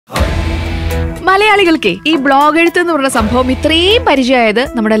മലയാളികൾക്ക് ഈ ബ്ലോഗ് എഴുത്ത് എന്ന് പറഞ്ഞ സംഭവം ഇത്രയും പരിചയമായത്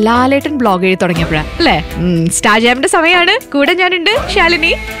നമ്മുടെ ലാലേട്ടൻ ബ്ലോഗ് എഴുതി തുടങ്ങിയപ്പോഴാണ് അല്ലേ? സ്റ്റാർജാമിന്റെ സമയമാണ്. കൂടെ ഞാനുണ്ട്,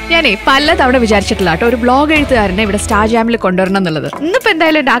 ശാലിനി. ഞാനേ പല തവണ വിചാരിച്ചിട്ടില്ല കേട്ടോ ഒരു ബ്ലോഗ് എഴുത്തുകാരനെ ഇവിടെ സ്റ്റാർജാമിൽ കൊണ്ടുവരണം എന്നുള്ളത്. ഇന്നിപ്പോ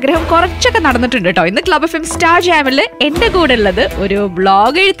എന്തായാലും എന്റെ ആഗ്രഹം കുറച്ചൊക്കെ നടന്നിട്ടുണ്ട് കേട്ടോ. ഇന്ന് ക്ലബ് FM സ്റ്റാർജാമിൽ എന്റെ കൂടെ ഉള്ളത് ഒരു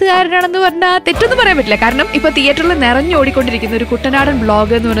ബ്ലോഗ് എഴുത്തുകാരനാണെന്ന് പറഞ്ഞാൽ തെറ്റൊന്നും പറയാൻ പറ്റില്ല. കാരണം ഇപ്പൊ തിയേറ്ററിൽ നിറഞ്ഞോടിക്കൊണ്ടിരിക്കുന്ന ഒരു കുട്ടനാടൻ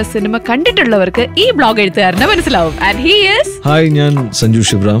ബ്ലോഗ് എന്ന് പറഞ്ഞ സിനിമ കണ്ടിട്ടുള്ളവർക്ക് ഈ ബ്ലോഗ് എഴുത്തുകാരനെ മനസ്സിലാവും. ആൻഡ് ഹി ഈസ് ഹായ്, ഞാൻ Sanju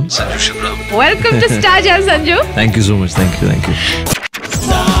Sivaram. Welcome to സ്റ്റാർജാം Sanju. Thank you so much. Thank you.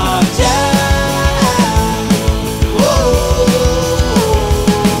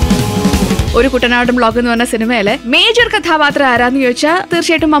 ഒരു കുട്ടനാടൻ ബ്ലോഗ് എന്ന് പറഞ്ഞ സിനിമയിലെ മേജർ കഥാപാത്രം ആരാന്ന് ചോദിച്ചാൽ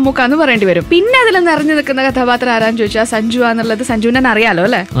തീർച്ചയായിട്ടും മമ്മൂക്ക എന്ന് പറയേണ്ടി വരും. പിന്നെ അതിൽ നിറഞ്ഞു നിൽക്കുന്ന കഥാപാത്രം ആരാന്ന് ചോദിച്ചാൽ സഞ്ജു ആന്നുള്ളത് സഞ്ജുവിനെ അറിയാലോ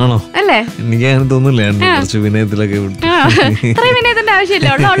അല്ലേ? അല്ലേ? എനിക്ക് അങ്ങനെ തോന്നുന്നില്ല, വിനയത്തിലൊക്കെ വിനയത്തിന്റെ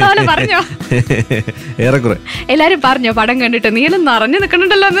ആവശ്യമില്ല. പറഞ്ഞോ, ഏറെക്കുറെ എല്ലാരും പറഞ്ഞോ പടം കണ്ടിട്ട് നീ എല്ലാം നിറഞ്ഞു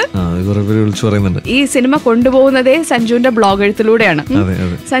നിൽക്കണുണ്ടല്ലോ എന്ന് വിളിച്ചു പറയുന്നുണ്ട്. ഈ സിനിമ കൊണ്ടുപോകുന്നതേ സഞ്ജുവിന്റെ ബ്ലോഗ് എഴുത്തിലൂടെയാണ്.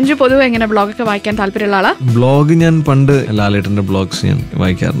 സഞ്ജു പൊതുവെ എങ്ങനെ ബ്ലോഗൊക്കെ വായിക്കാൻ താല്പര്യമുള്ള ആളാ? ബ്ലോഗ് ഞാൻ പണ്ട് ലാലേട്ടന്റെ ബ്ലോഗ്സ് ഞാൻ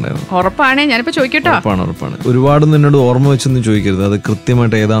വായിക്കാറുണ്ടായിരുന്നു. ഉറപ്പാണ്? ഞാനിപ്പോ ചോദിക്കട്ടോ. ഉറപ്പാണ്. ഒരുപാടൊന്നും എന്നോട് ഓർമ്മ വെച്ചൊന്നും ചോദിക്കരുത്, അത്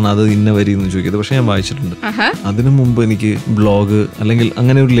കൃത്യമായിട്ട് ഏതാണ് അത് ഇന്ന വരി എന്ന് ചോദിക്കരുത്. പക്ഷെ ഞാൻ വായിച്ചിട്ടുണ്ട്. അതിനു മുമ്പ് എനിക്ക് ബ്ലോഗ് അല്ലെങ്കിൽ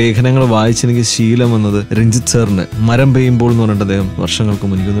അങ്ങനെ ഒരു ലേഖനങ്ങൾ വായിച്ച് എനിക്ക് ശീലം വന്നത് രഞ്ജിത്ത് സാറിന്റെ മരം പെയ്യുമ്പോൾ എന്ന് പറഞ്ഞിട്ട് അദ്ദേഹം വർഷങ്ങൾക്ക്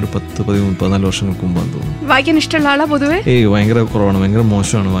മുമ്പ്, എനിക്കൊന്നൊരു 10-14 വർഷങ്ങൾക്ക് മുമ്പാന്ന് തോന്നുന്നു. വായിക്കാൻ ഇഷ്ടമുള്ള ആളാ പൊതുവെ? ഭയങ്കര കുറവാണ്, ഭയങ്കര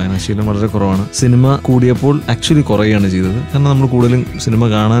മോശമാണ്, വായനാശീലം വളരെ കുറവാണ്. സിനിമ കൂടിയപ്പോൾ ആക്ച്വലി കുറയുകയാണ് ചെയ്തത്. കാരണം നമ്മൾ കൂടുതലും സിനിമ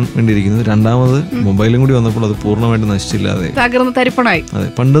കാണാൻ വേണ്ടിയിരിക്കുന്നത്. രണ്ടാമത് മൊബൈലും കൂടി വന്നപ്പോൾ അത് പൂർണ്ണമായിട്ട് നശിച്ചില്ലാതെ തരിപ്പണായി. അതെ,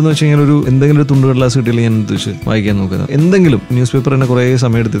 പണ്ടെന്ന് വെച്ച് കഴിഞ്ഞാൽ ഒരു എന്തെങ്കിലും ഒരു തുണ്ടുകടലാസ് കിട്ടിയാൽ ഞാൻ വെച്ച് വായിക്കാൻ നോക്കുന്നത്. എന്തെങ്കിലും ന്യൂസ് പേപ്പർ തന്നെ കുറെ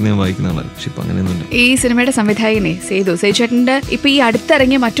സമയം എടുത്ത് ഞാൻ വായിക്കുന്ന ആളാണ്. പക്ഷെ ഇപ്പൊ അങ്ങനെയൊന്നുമില്ല. ഈ സിനിമയുടെ സംവിധായകനെ സേതുചേട്ടന്റെ ഇപ്പൊ ഈ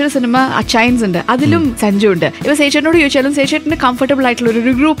അടുത്തിറങ്ങിയ മറ്റൊരു സിനിമ അച്ചയൻസ് ഉണ്ട്, അതിലും സഞ്ജു ഉണ്ട്. ഇപ്പൊ സേതുചേട്ടനോട് ചോദിച്ചാലും സേതുചേട്ടന് കംഫർട്ടബിൾ ആയിട്ടുള്ള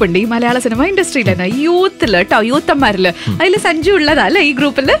ഒരു ഗ്രൂപ്പ് ഉണ്ട് ഈ മലയാള സിനിമ ഇൻഡസ്ട്രിയിൽ തന്നെ, യൂത്തില് കേട്ടോ, യൂത്തന്മാരില്. അതിൽ സഞ്ജു ഉള്ളതാ അല്ലെ ഈ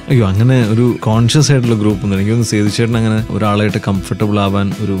ഗ്രൂപ്പില്? അയ്യോ, അങ്ങനെ ഒരു കോൺഷ്യസ് ആയിട്ടുള്ള ഗ്രൂപ്പ് ഒന്നും എനിക്കൊന്ന് സേതുചേട്ടൻ അങ്ങനെ ഒരാളായിട്ട് കംഫർട്ടബിൾ ആവാൻ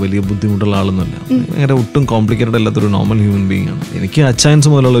ഒരു വലിയ ബുദ്ധിമുട്ടുള്ള ആളൊന്നുമല്ല. അങ്ങനെ ഒട്ടും കോംപ്ലിക്കേറ്റഡ് അല്ലാത്തൊരു നോർമൽ ഹ്യൂമൻ ബീങ് ആണ്. എനിക്ക് അച്ചയൻസ്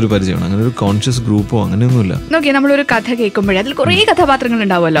മുതലുള്ള ഒരു പരിചയമാണ്. അങ്ങനെ ഒരു കോൺഷ്യസ് ഗ്രൂപ്പോ അങ്ങനെയൊന്നുമില്ല. നോക്കിയാൽ നമ്മളൊരു കഥ കേൾക്കുമ്പോഴേ അതിൽ കുറെ കഥാപാത്രങ്ങൾ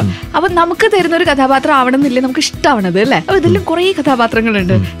ഉണ്ടാവുമല്ലോ. അപ്പൊ നമുക്ക് തരുന്ന ഒരു കഥാപാത്രം ആവണമെന്നില്ലേ നമുക്ക് ഇഷ്ടമാണത് അല്ലേ? അപ്പൊ ഇതിലും കുറെ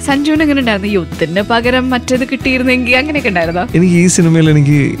കഥാപാത്രങ്ങളുണ്ട്. സഞ്ജുവിന് എങ്ങനെ ഉണ്ടായിരുന്നു? യുദ്ധത്തിന് പകരം മറ്റേത് കിട്ടിയിരുന്നെങ്കിൽ അങ്ങനെയൊക്കെ ഉണ്ടായിരുന്നോ? എനിക്ക് ഈ സിനിമയിൽ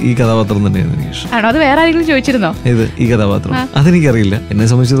എനിക്ക് ഈ കഥാപാത്രം തന്നെയായിരുന്നു എനിക്ക്. ആണോ? അത് വേറെ ആരെങ്കിലും ചോദിച്ചിരുന്നോ? ഈ കഥാപാത്രം അതെനിക്കറിയില്ല. എന്നെ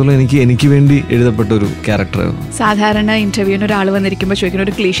സംബന്ധിച്ചിടത്തോളം എനിക്ക് വേണ്ടി എഴുതപ്പെട്ട ഒരു ക്യാരക്ടറായിരുന്നു. സാധാരണ ഇന്റർവ്യൂവിന് ഒരാൾ വന്നിരിക്കുമ്പോൾ ചോദിക്കുന്ന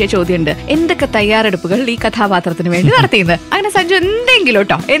ഒരു ക്ലീഷേ ചോദ്യമുണ്ട്, എന്തൊക്കെ തയ്യാറെടുപ്പുകൾ ഈ കഥാപാത്രത്തിന് വേണ്ടി നടത്തിയത്? അങ്ങനെ സഞ്ജു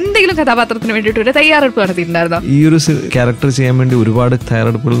എന്തെങ്കിലും കഥാപാത്രത്തിന് വേണ്ടിയിട്ട് ഒരു തയ്യാറെടുപ്പ് നടത്തിയിട്ടുണ്ടായിരുന്നോ? ഈ ഒരു ക്യാരക്ടർ ചെയ്യാൻ വേണ്ടി ഒരുപാട്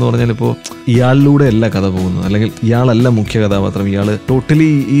തയ്യാറെടുപ്പുകൾ എന്ന് പറഞ്ഞാൽ ഇപ്പോ ഇയാളിലൂടെ അല്ല കഥ പോകുന്നത്, അല്ലെങ്കിൽ ഇയാളല്ല മുഖ്യ കഥാപാത്രം. ഇയാള് ടോട്ടലി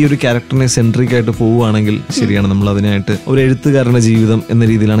ഈ ഒരു ക്യാരക്ടറിനെ സെൻട്രിക് ആയിട്ട് പോവുകയാണെങ്കിൽ ശരിയാണ്, നമ്മൾ അതിനായിട്ട് ഒരു എഴുത്തുകാരന്റെ ജീവിതം എന്ന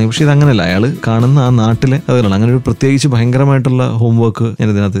രീതിയിലാണെങ്കിൽ. പക്ഷെ ഇത് അങ്ങനെയല്ല, അയാള് കാണുന്ന ആ നാട്ടിലെ കഥകളാണ്. അങ്ങനെ ഒരു പ്രത്യേകിച്ച് ഭയങ്കരമായിട്ടുള്ള ഹോംവർക്ക് ഞാൻ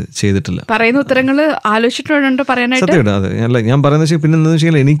ഇതിനകത്ത് ചെയ്തിട്ടില്ല. പറയുന്ന ഉത്തരങ്ങൾ ആലോചിച്ചിട്ടുണ്ടോ പറയാനായിട്ട്? സത്യമായിട്ട് അതെ. അല്ല, ഞാൻ പറയുന്നത് പിന്നെ എന്താണെന്ന്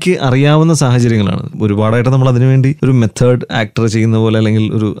വെച്ചാൽ എനിക്ക് അറിയാവുന്ന സാഹചര്യങ്ങളാണ്. ഒരുപാടായിട്ട് നമ്മൾ അതിനുവേണ്ടി ഒരു മെത്തേഡ് ആക്ടർ ചെയ്യുന്ന പോലെ അല്ലെങ്കിൽ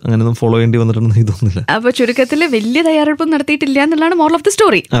ഒരു അങ്ങനെയൊന്നും ഫോളോ ചെയ്യേണ്ടി വന്നിട്ടുണ്ടെന്ന് ഇതൊന്നുമില്ല. അപ്പൊ ചുരുക്കത്തില് വലിയ തയ്യാറെടുപ്പ് നടത്തിയിട്ടില്ല എന്നുള്ളതാണ് മോറൽ ഓഫ് ദി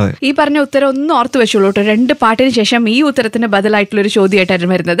സ്റ്റോറി. ഈ പറഞ്ഞ ഉത്തരം ഒന്ന് ഓർത്ത് വെച്ചോളൂ. 2 പാട്ടിന് ശേഷം ഈ ഉത്തരത്തിന് ബദലായിട്ടുള്ള ഒരു ചോദ്യമായിട്ടാണ്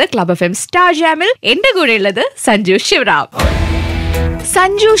വരുന്നത്. ക്ലബ് FM സ്റ്റാർജാമിൽ എന്റെ കൂടെ ഉള്ളത് സഞ്ജു ശിവറാം.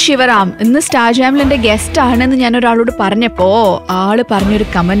 സഞ്ജു ശിവറാം ഇന്ന് സ്റ്റാർജാമിൽ എന്റെ ഗസ്റ്റ് ആണെന്ന് ഞാൻ ഒരാളോട് പറഞ്ഞപ്പോ ആള് പറഞ്ഞൊരു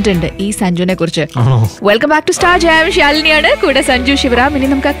കമന്റ് ഉണ്ട് ഈ സഞ്ജുവിനെ കുറിച്ച്. Welcome back to സ്റ്റാർജാം. ശാലിനിയാണ് കൂടെ സഞ്ജു ശിവറാം. ഇനി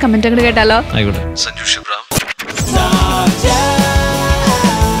നമുക്ക് ആ കമന്റ് അങ്ങോട്ട് കേട്ടാലോ? സഞ്ജു ശിവറാം.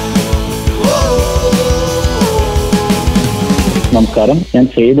 നമസ്കാരം, ഞാൻ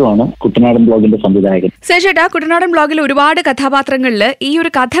സേതുവാണ്, കുട്ടനാടൻ ബ്ലോഗിന്റെ സംവിധായകൻ. സേചേട്ടാ, കുട്ടനാടൻ ബ്ലോഗിൽ ഒരുപാട് കഥാപാത്രങ്ങളില് ഈ ഒരു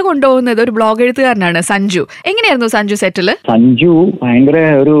കഥ കൊണ്ടുപോകുന്നത് ഒരു ബ്ലോഗ് എഴുത്തുകാരനാണ് സഞ്ജു. എങ്ങനെയായിരുന്നു സഞ്ജു സെറ്റില്? സഞ്ജു ഭയങ്കര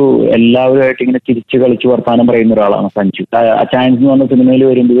ഒരു എല്ലാവരുമായിട്ട് ഇങ്ങനെ തിരിച്ചു കളിച്ച് വർത്താനം പറയുന്ന ഒരാളാണ് സഞ്ജു. അച്ചായൻസ് എന്ന് പറഞ്ഞ സിനിമയിൽ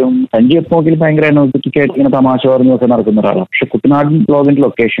വരുമ്പോഴും സഞ്ജു എപ്പോഴും ഭയങ്കര എനർജറ്റിക് ആയിട്ട് ഇങ്ങനെ തമാശ പറഞ്ഞൊക്കെ നടക്കുന്ന ഒരാളാണ്. പക്ഷെ കുട്ടനാടൻ ബ്ലോഗിന്റെ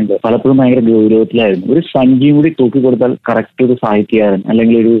ലൊക്കേഷനിൽ പലപ്പോഴും ഭയങ്കര ഗൗരവത്തിലായിരുന്നു. ഒരു സഞ്ജുവും കൂടി തൂക്കി കൊടുത്താൽ കറക്റ്റ് ഒരു സാഹിത്യകാരൻ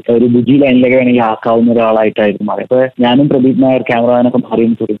അല്ലെങ്കിൽ ഒരു ബുജി ലൈനിലേക്ക് വേണമെങ്കിൽ ആക്കാവുന്ന ഒരാളായിട്ടായിരുന്നു മാറി. അപ്പൊ ഞാനും പ്രദീപ് നായർ ക്യാമറാനൊക്കെ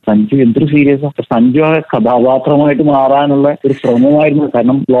മാറിയെന്ന് സഞ്ജു എന്തൊരു സീരിയസ് ആണ്. സഞ്ജു ആ കഥാപാത്രമായിട്ട് മാറാനുള്ള ഒരു ശ്രമമായിരുന്നു.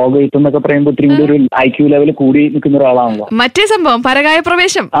 കാരണം ബ്ലോഗ് എഴുത്തെന്നൊക്കെ പറയുമ്പോൾ ഒത്തിരി കൂടി ഒരു IQ ലെവൽ കൂടി നിൽക്കുന്ന ഒരാളാണല്ലോ. മറ്റേ സംഭവം പരകായ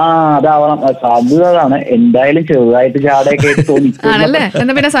പ്രവേശം അതാവണം സാധ്യതയാണ്. എന്തായാലും ചെറുതായിട്ട് ജാടയൊക്കെ ആയിട്ട് തോന്നി ആണല്ലേ?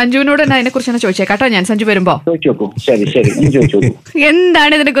 എന്നാ പിന്നെ സഞ്ജുവിനോട് അതിനെ കുറിച്ച് ചോദിച്ചേക്കാട്ടോ. ഞാൻ സഞ്ജു വരുമ്പോ ചോദിച്ചു നോക്കൂ. ശരി ചോദിച്ചു നോക്കൂ.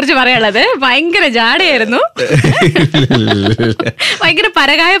 എന്താണ് ഇതിനെ കുറിച്ച് പറയാനുള്ളത്? ഭയങ്കര ജാടയായിരുന്നു, ഭയങ്കര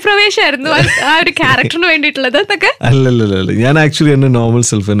പരകായ പ്രവേശമായിരുന്നു ആ ഒരു ക്യാരക്ടറിന് വേണ്ടിയിട്ടുള്ളത് എന്നൊക്കെ. അല്ലല്ലോ, ഞാൻ ആക്ച്വലി എന്റെ നോർമൽ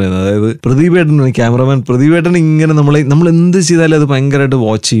സെൽഫ് തന്നെയാണ്. അതായത് പ്രദീപേട്ടൻ, ക്യാമറമാൻ പ്രദീപേട്ടൻ ഇങ്ങനെ നമ്മൾ എന്ത് ചെയ്താലും അത് ഭയങ്കരമായിട്ട്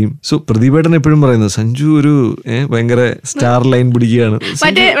വാച്ച് ചെയ്യും. സോ പ്രദീപേട്ടൻ എപ്പോഴും പറയുന്നത് സഞ്ജു ഒരു ഭയങ്കര സ്റ്റാർ ലൈൻ പിടിക്കുകയാണ്.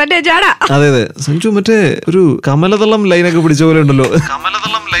 അതെ അതെ, സഞ്ജു മറ്റേ ഒരു കമലതളം ലൈനൊക്കെ പിടിച്ച പോലെ ഉണ്ടല്ലോ.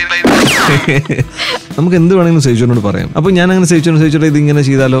 നമുക്ക് എന്ത് വേണമെങ്കിലും സേവിച്ചോനോട് പറയാം. അപ്പൊ ഞാൻ അങ്ങനെ സേവിച്ചോട്ടെ ഇത് ഇങ്ങനെ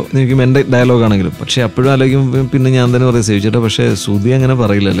ചെയ്താലോ എനിക്ക് എന്റെ ഡയലോഗ് ആണെങ്കിലും. പക്ഷെ അപ്പോഴും ആലോചിക്കും പിന്നെ ഞാൻ തന്നെ പറയും സേവിച്ചോട്ടെ, പക്ഷെ ശ്രുതി അങ്ങനെ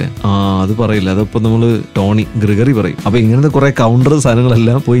പറയില്ലല്ലേ. അത് പറയില്ല, അതപ്പോ നമ്മള് ടോണി ഗ്രിഗറി പറയും. അപ്പൊ ഇങ്ങനത്തെ കുറെ കൗണ്ടർ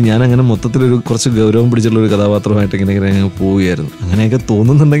സാധനങ്ങളെല്ലാം പോയി ഞാൻ അങ്ങനെ മൊത്തത്തിലൊരു കുറച്ച് ഗൗരവം പിടിച്ചുള്ള ഒരു കഥാപാത്രമായിട്ട് ഇങ്ങനെ പോവുകയായിരുന്നു. അങ്ങനെയൊക്കെ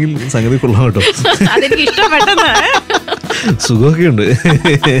തോന്നുന്നുണ്ടെങ്കിൽ സംഗതി കൊള്ളാം കേട്ടോ. സുഖമൊക്കെ ഉണ്ട്.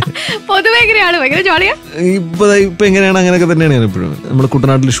 ഇപ്പൊ എങ്ങനെയാണ് അങ്ങനെയൊക്കെ തന്നെയാണ് ഞാൻ എപ്പോഴും. നമ്മൾ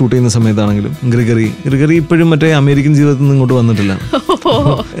കുട്ടനാട്ടിൽ ഷൂട്ട് ചെയ്യുന്ന സമയത്താണെങ്കിലും ഗ്രിഗറി ഇപ്പോഴും മറ്റേ അമേരിക്കൻ ജീവിതത്തിൽ നിന്ന് ഇങ്ങോട്ട് വന്നിട്ടില്ല.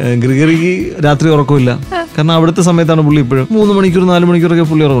 ഗ്രിഗറിക്ക് രാത്രി ഉറക്കമില്ല. കാരണം അവിടുത്തെ സമയത്താണ് പുള്ളി ഇപ്പോഴും 3 മണിക്കൂർ 4 മണിക്കൂറൊക്കെ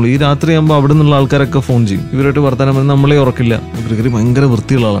പുള്ളി ഉറങ്ങുള്ളൂ. ഈ രാത്രി ആകുമ്പോൾ അവിടെ നിന്നുള്ള ആൾക്കാരൊക്കെ ഫോൺ ചെയ്യും, ഇവരായിട്ട് വർത്താനം പറഞ്ഞാൽ നമ്മളെ ഉറക്കില്ല. ഗ്രിഗറി ഭയങ്കര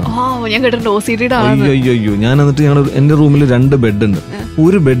വൃത്തിയുള്ള ആളാണ്. അയ്യോ ഞാൻ എന്നിട്ട് ഞങ്ങൾ എന്റെ റൂമിൽ 2 ബെഡ് ഉണ്ട്.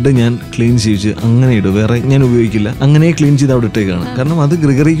 ഒരു ബെഡ് ഞാൻ ക്ലീൻ ചെയ്യിച്ച് അങ്ങനെ ഇടും, വേറെ ഞാൻ ഉപയോഗിക്കില്ല. അങ്ങനെ ക്ലീൻ ചെയ്ത് അവിടെ ഇട്ടേക്കാണ്. കാരണം അത്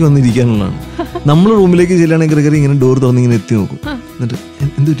ഗ്രിഗറിക്ക് വന്നിരിക്കാനുള്ളതാണ്. നമ്മൾ റൂമിലേക്ക് ചെല്ലുകയാണെങ്കിൽ ഗ്രിഗറി ഇങ്ങനെ ഡോർ തുറന്ന് ഇങ്ങനെ എത്തി നോക്കും. എന്നിട്ട്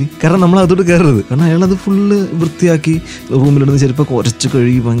എന്തുപറ്റി? കാരണം നമ്മൾ അതോട്ട് കയറരുത്. കാരണം അയാളത് ഫുള്ള് വൃത്തിയാക്കി റൂമിലിടുന്ന ചിലപ്പോൾ കുറച്ച്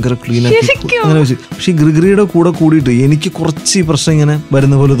കഴുകി ഭയങ്കര ക്ലീൻ ആക്കി അങ്ങനെ വെച്ച്. പക്ഷെ ഗ്രിഗറിയുടെ കൂടെ കൂടിയിട്ട് എനിക്ക് കുറച്ച് ഈ പ്രശ്നം ഇങ്ങനെ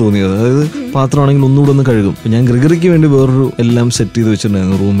വരുന്ന പോലെ തോന്നിയത്. അതായത് പാത്രമാണെങ്കിൽ ഒന്നുകൂടെ ഒന്ന് കഴുകും. ഞാൻ ഗ്രിഗറിക്ക് വേണ്ടി വേറൊരു എല്ലാം സെറ്റ് ചെയ്ത്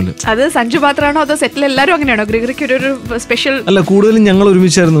വെച്ചിട്ടുണ്ടായിരുന്നു റൂമിൽ. അത് സഞ്ജു പാത്രമാണോ അതോ സെറ്റിൽ എല്ലാവരും അങ്ങനെയാണോ? ഗ്രിഗറിക്ക് ഒരു സ്പെഷ്യൽ അല്ല, കൂടുതലും ഞങ്ങൾ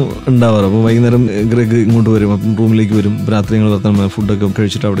ഒരുമിച്ചായിരുന്നു ഉണ്ടാവാറ്. അപ്പോൾ വൈകുന്നേരം ഗ്രിഗ് ഇങ്ങോട്ട് വരും, അപ്പം റൂമിലേക്ക് വരും. രാത്രി ഞങ്ങൾ ഫുഡൊക്കെ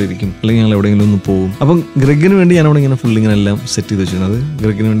കഴിച്ചിട്ട് അവിടെ ഇരിക്കും, അല്ലെങ്കിൽ ഞങ്ങൾ എവിടെയെങ്കിലും ഒന്ന് പോകും. അപ്പം ഗ്രിഗിന് വേണ്ടി ഞാൻ അവിടെ ഇങ്ങനെ ഫുൾ ഇങ്ങനെ എല്ലാം സെറ്റ് ചെയ്ത് വെച്ചിരുന്നത്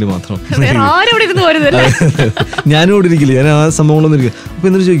ഗ്രിഗിന് വേണ്ടി മാത്രം. ഞാനും ഇവിടെ ഇരിക്കില്ല, ഞാൻ ആ സംഭവങ്ങളൊന്നും ഇരിക്കുക. അപ്പൊ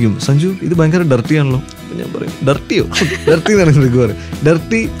എന്നിട്ട് ചോദിക്കും സഞ്ജു ഇത് ഭയങ്കര ഡർട്ടി ആണല്ലോ. ഞാൻ പറയും ഡർട്ടിയോ? ഡർട്ടി എന്നാണ് ഗ്രിഗ് പറയും.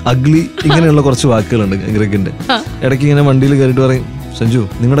 ഡർട്ടി, അഗ്ലി ഇങ്ങനെയുള്ള കുറച്ച് വാക്കുകളുണ്ട് ഗ്രിഗിന്റെ. ഇടയ്ക്ക് ഇങ്ങനെ വണ്ടിയിൽ കയറിയിട്ട് പറയും സഞ്ജു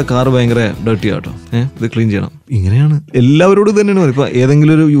നിങ്ങളുടെ കാർ ഭയങ്കര ഡർട്ടി ആട്ടോ, ഇത് ക്ലീൻ ചെയ്യണം. ഇങ്ങനെയാണ് എല്ലാവരോടും തന്നെയാണ് പറയും. ഇപ്പൊ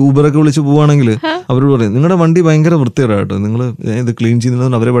ഏതെങ്കിലും ഒരു യൂബറൊക്കെ വിളിച്ച് പോവാണെങ്കിൽ അവരോട് പറയും നിങ്ങളുടെ വണ്ടി ഭയങ്കര വൃത്തിയാണ് കേട്ടോ, നിങ്ങൾ ഇത് ക്ലീൻ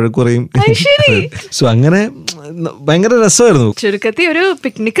ചെയ്യുന്നതെന്ന് അവരെ വഴക്ക് പറയും. സോ അങ്ങനെ ഭയങ്കര രസമായിരുന്നു. ചുരുക്കത്തിൽ ഒരു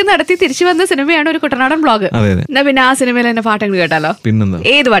പിക്നിക് നടത്തി തിരിച്ചു വന്ന സിനിമയാണ് ഒരു കുട്ടനാടൻ ബ്ലോഗ്. എന്നാ പിന്നെ ആ സിനിമയിൽ എന്നെ പാട്ടങ്ങൾ കേട്ടാലോ? പിന്നെന്താ,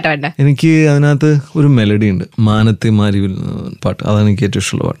 ഏത് പാട്ടാ വേണ്ട? എനിക്ക് അതിനകത്ത് ഒരു മെലഡി ഉണ്ട്, മാനത്തെ മാരിവിൽ പാട്ട്. അതാണ് എനിക്ക് ഏറ്റവും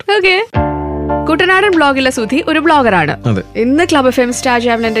ഇഷ്ടമുള്ള പാട്ട്. ഓക്കെ, കുട്ടനാടൻ ബ്ലോഗിലെ സുധി ഒരു ബ്ലോഗറാണ്. ഇന്ന് club F M star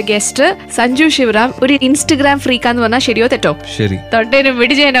ജാമിന്റെ guest Sanju Sivaram ഒരു ഇൻസ്റ്റഗ്രാം ഫ്രീക്കാന്ന് പറഞ്ഞാൽ ശരിയോ തെറ്റോ? ശരി. തൊട്ടേനും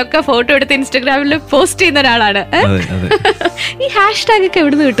വിടിജയനൊക്കെ ഫോട്ടോ എടുത്ത് ഇൻസ്റ്റഗ്രാമിൽ പോസ്റ്റ് ചെയ്യുന്ന ഒരാളാണ്. ഈ ഹാഷ്ടാഗ് ഒക്കെ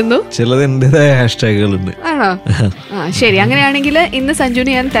എവിടുന്ന് കിട്ടുന്നു? ചിലത് എന്റേതായ ഹാഷ്ടാഗുകൾ ഉണ്ട്. ആണോ? ശരി, അങ്ങനെയാണെങ്കിൽ ഇന്ന്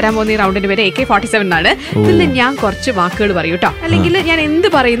സഞ്ജുവിന് ഞാൻ തരാൻ പോകുന്ന ഈ റൗണ്ടിന്റെ പേര് AK-47 ആണ്. ഇതിൽ ഞാൻ കുറച്ച് വാക്കുകൾ പറയൂ കേട്ടോ, അല്ലെങ്കിൽ ഞാൻ എന്ത്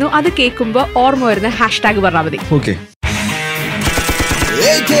പറയുന്നു അത് കേൾക്കുമ്പോ ഓർമ്മ വരുന്ന ഹാഷ്ടാഗ് പറഞ്ഞാൽ മതി.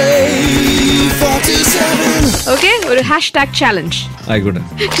 ഓക്കെ, ഒരു ഹാഷ്ടാഗ് ചാലഞ്ച് ആയിക്കോട്ടെ.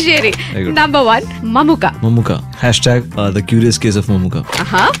 ശരി, number 1 Mammukka hashtag the curious case of Mammukka.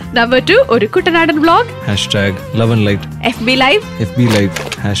 Number 2 ഒരു കുട്ടനാടൻ vlog hashtag love and light. FB live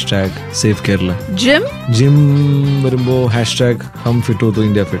hashtag safe Kerala. Gym വരുമ്പോ ഹാഷ്ടാഗ് ഹം ഫിറ്റ് ഹോ തോ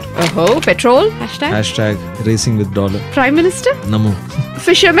India fit. Petrol hashtag racing with dollar. Prime minister Namo.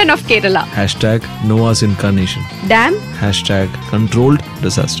 Fishermen of Kerala hashtag Noah's incarnation. Dam hashtag controlled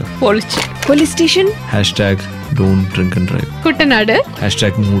disaster. Police station hashtag don't drink and drive. Kuttanadu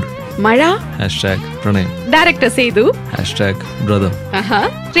hashtag mood. Mara hashtag pranayam. Director Sedu hashtag brother.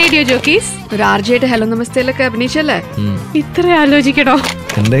 Radio jockeys ഒരു RJ hello നമസ്തേലൊക്കെ അഭിനയിച്ചല്ലേ? ഇത്ര ആലോചിക്കണോ?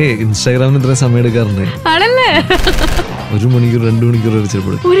 എന്റെ ഇൻസ്റ്റാഗ്രാമിൽ ഇത്ര സമയം എടുക്കാറുണ്ട്. ആണല്ലേ? 1 മണിക്കൂർ 2 മണിക്കൂർ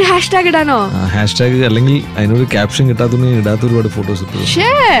ചിലപ്പോൾ ഒരു ഹാഷ്ടാഗ് ഇടാനോ? ഹാഷ്ടാഗ് അല്ലെങ്കിൽ അതിനൊരു ക്യാപ്ഷൻ കിട്ടാത്തതുകൊണ്ട് ഇടാത്ത ഒരുപാട് ഫോട്ടോസ് ഇട്ടു.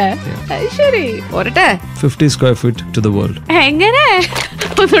 ശരി, പോരട്ടെ. 50 square feet to the world. എങ്ങനെ?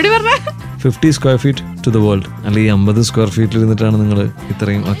 ഒന്നുകൂടി പറഞ്ഞേ. 50 square feet to the world. അല്ലെങ്കിൽ 50 സ്ക്വയർ ഫീറ്റിൽ ഇരുന്നിട്ടാണ് നിങ്ങൾ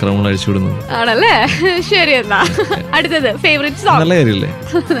ഇത്രയും അക്രമങ്ങൾ അഴിച്ചുവിടുന്നത്. ആണല്ലേ? ശരി, എന്നാ അടുത്തത് ഫേവറേറ്റ് സോങ്. നല്ല കാര്യമല്ലേ?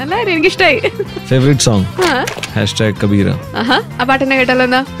 നല്ല കാര്യം, എനിക്ക് ഇഷ്ടമായി. Favourite song hashtag Kabira. ആ പാട്ടിനെ കേട്ടല്ലോ.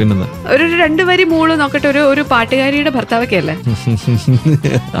 എന്നാ പിന്നെന്താ ഒരു 2 വരി മൂള് നോക്കട്ടെ. ഒരു പാട്ടുകാരിയുടെ ഭർത്താവൊക്കെ അല്ലേ?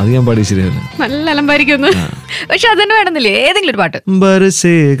 അത് ഞാൻ പാടി ശരിയല്ല, നല്ല അലമ്പായിരിക്കുന്നു. പക്ഷെ അതന്നെ വേണമെന്നില്ലേ ഏതെങ്കിലും ഒരു പാട്ട്.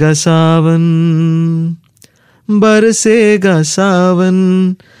 ബരസേഗ സാവൻ ബരസേഗ സാവൻ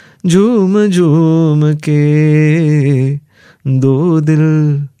झूम झूम के दो दिल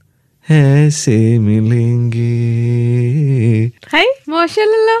ऐसे मिलेंगे.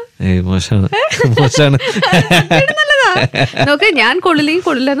 മോശമല്ലല്ലോ? മോശമാണ്. നോക്ക്, ഞാൻ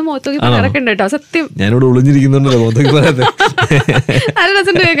കൊള്ളില്ലെന്ന് മുഖത്തോക്കി പറയാറൊക്കെ കേട്ടോ. സത്യം, ഞാനിവിടെ ഒളിഞ്ഞിരിക്കുന്നുണ്ടല്ലോ മുഖത്തോക്കി പറയാതെ. നല്ല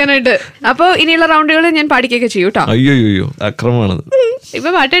രസമുണ്ട് കേൾക്കാനായിട്ട്. അപ്പൊ ഇനിയുള്ള റൗണ്ടുകൾ ഞാൻ പാടിക്കൊക്കെ ചെയ്യൂ കേട്ടോ. അയ്യോ അക്രമമാണത്. ഇപ്പൊ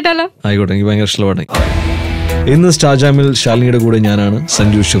പാട്ട് കേട്ടാലോ? ആയിക്കോട്ടെ, എനിക്ക് ഭയങ്കര ഇഷ്ടമാണ്. ഇന്ന് സ്റ്റാർ ജാമിൽ ശാലിനിയുടെ കൂടെ ഞാനാണ്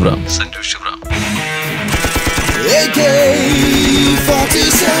സഞ്ജു ശിവറാം.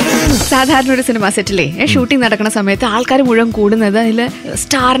 സാധാരണ ഒരു സിനിമ സെറ്റിലെ ഷൂട്ടിംഗ് നടക്കുന്ന സമയത്ത് ആൾക്കാർ മുഴുവൻ കൂടുന്നത് അതിൽ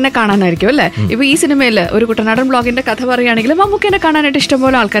സ്റ്റാറിനെ കാണാനായിരിക്കും അല്ലെ. ഇപ്പൊ ഈ സിനിമയില് ഒരു കുട്ടനാടൻ ബ്ലോഗിന്റെ കഥ പറയുകയാണെങ്കിൽ മമ്മൂക്കനെ കാണാനായിട്ട്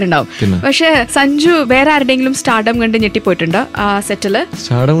ഇഷ്ടംപോലെ ആൾക്കാരുണ്ടാവും. പക്ഷെ സഞ്ജു വേറെ ആരുടെയെങ്കിലും സ്റ്റാർഡം കണ്ട് ഞെട്ടിപ്പോയിട്ടുണ്ട് ആ സെറ്റില്?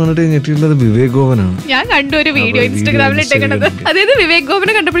 സ്റ്റാർഡം കണ്ടിട്ട് ഞെട്ടിയിട്ടുള്ളത് വിവേക് ഗോപനാണ്. ഞാൻ കണ്ടു ഒരു വീഡിയോ ഇൻസ്റ്റാഗ്രാമിൽ ഇട്ടേക്കണത്. അതായത് വിവേക്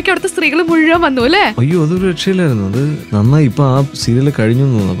ഗോപനെ കണ്ടപ്പോഴേക്കും അവിടുത്തെ സ്ത്രീകൾ മുഴുവൻ വന്നു അല്ലേ. അയ്യോ അതൊരു രക്ഷയിലായിരുന്നു. അത് നന്നായി. ഇപ്പൊ ആ സീരിയല് കഴിഞ്ഞു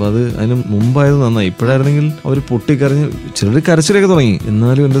തോന്നുന്നു. അപ്പൊ അത് അതിന് മുമ്പായത് നന്നായി. ഇപ്പോഴായിരുന്നെങ്കിൽ അവര് പൊട്ടിക്കരഞ്ഞ് ചിലർ കരച്ചിലൊക്കെ തുടങ്ങി.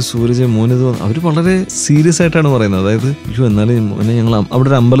 എന്നാലും എന്റെ സൂരജ് മോനിത് അവര് വളരെ സീരിയസ് ആയിട്ടാണ് പറയുന്നത്. അതായത് അയ്യോ എന്നാലും മോനെ ഞങ്ങൾ അവിടെ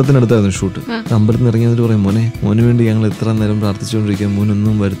ഒരു അമ്പലത്തിനടുത്തായിരുന്നു ഷൂട്ട്. അമ്പലത്തിൽ നിന്ന് ഇറങ്ങിയവര് പറയും മോന് വേണ്ടി ഞങ്ങൾ എത്ര നേരം പ്രാർത്ഥിച്ചുകൊണ്ടിരിക്കുക,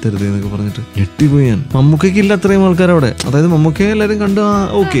 മോനൊന്നും വരുത്തരുത് എന്നൊക്കെ പറഞ്ഞിട്ട് ഞെട്ടിപ്പോയി ഞാൻ. മമ്മൂക്കയ്ക്കില്ല അത്രയും ആൾക്കാർ അവിടെ. അതായത് മമ്മൂക്കയെ എല്ലാരും കണ്ടു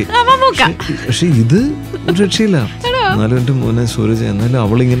ഓക്കെ. പക്ഷെ ഇത് ഒരു രക്ഷയില്ല. എന്നാലും എന്റെ മോനെ സൂരജ് എന്നാലും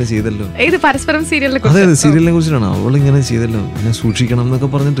അവളിങ്ങനെ ചെയ്തല്ലോ. പരസ്പരം സീരിയലിനെ അതെ സീരിയലിനെ കുറിച്ചിട്ടാണ്. അവളിങ്ങനെ ചെയ്തല്ലോ, എന്നെ സൂക്ഷിക്കണം എന്നൊക്കെ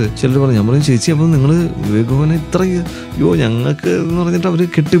പറഞ്ഞിട്ട് ചിലർ പറഞ്ഞു. ഞാൻ പറഞ്ഞു ചേച്ചി അപ്പൊ നിങ്ങള് വിവേകോനെ ഇത്ര ഞങ്ങൾക്ക് എന്ന് പറഞ്ഞിട്ട് അവര്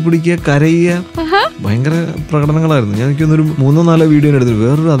കെട്ടിപ്പിടിക്കുക, കരയുക, ഭയങ്കര പ്രകടനങ്ങളായിരുന്നു. ഞാൻ എനിക്കൊന്നൊരു 3-4 വീഡിയോ എടുത്തു.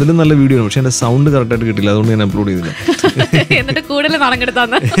 വേറൊരു അതിലും നല്ല വീഡിയോ ആണ്. പക്ഷെ എന്റെ സൗണ്ട് കറക്റ്റ് ആയിട്ട് കിട്ടില്ല, അതുകൊണ്ട് ഞാൻ അപ്ലോഡ് ചെയ്തില്ല. എന്നിട്ട് കൂടുതൽ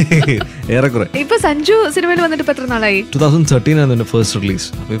നാളെടുത്താന്ന് ഏറെക്കുറെ. ഇപ്പൊ സഞ്ജു സിനിമയിൽ വന്നിട്ട് എത്ര നാളായി? 2013 ആയിരുന്നു എന്റെ ഫസ്റ്റ് റിലീസ്.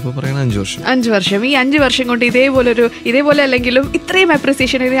 അപ്പൊ ഇപ്പൊ പറയണ 5 വർഷം. 5 വർഷം. ഈ 5 വർഷം കൊണ്ട് ഇതേപോലെ അല്ലെങ്കിലും ഇത്രയും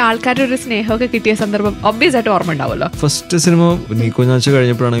അപ്രിസിയേഷൻ, ആൾക്കാരുടെ ഒരു സ്നേഹമൊക്കെ കിട്ടിയ സന്ദർഭം ഒബ്വിയസ് ആയിട്ട് ഓർമ്മ ഉണ്ടാവുമല്ലോ. ഫസ്റ്റ് സിനിമ നീക്കോ ഞാച്ച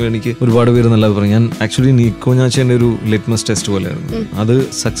കഴിഞ്ഞപ്പോഴാണെങ്കിൽ എനിക്ക് ഒരുപാട് പേര് നല്ല പറഞ്ഞു. ഞാൻ ആക്ച്വലി നീക്കോ ഞാച്ചേന്റെ ഒരു ലിറ്റ്മസ് ടെസ്റ്റ് പോലെയായിരുന്നു. അത്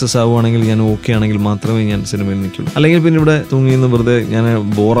സക്സസ് ആവുകയാണെങ്കിൽ, ഞാൻ ഓക്കെ ആണെങ്കിൽ മാത്രമേ ഞാൻ സിനിമയിൽ നിൽക്കുള്ളൂ. അല്ലെങ്കിൽ പിന്നെ ഇവിടെ തൂങ്ങിന്ന് വെറുതെ ഞാൻ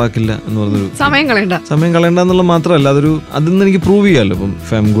ബോറാക്കില്ല എന്ന് പറഞ്ഞൊരു സമയം കളയണ്ട എന്നുള്ള മാത്രമല്ല, അതിന്ന് എനിക്ക് പ്രൂവ് ചെയ്യാമല്ലോ. അപ്പം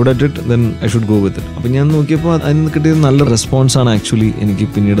if I M good at it then I should go with it. അപ്പൊ ഞാൻ നോക്കിയപ്പോൾ അതിന് കിട്ടിയ നല്ല റെസ്പോൺസ് ആണ് ആക്ച്വലി എനിക്ക്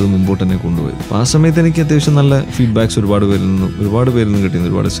പിന്നീട് മുമ്പോട്ട് തന്നെ കൊണ്ടുപോയത്. അപ്പൊ ആ സമയത്ത് എനിക്ക് അത്യാവശ്യം നല്ല ഫീഡ്ബാക്സ് ഒരുപാട് പേരിൽ നിന്നും കിട്ടിയിരുന്നു.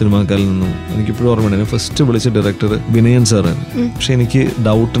 ഒരുപാട് സിനിമാക്കാരിൽ നിന്നും എനിക്കിപ്പോഴും ഓർമ്മയുണ്ട്. ഫസ്റ്റ് വിളിച്ച ഡയറക്ടർ വിനയൻ സാറായിരുന്നു. പക്ഷെ എനിക്ക്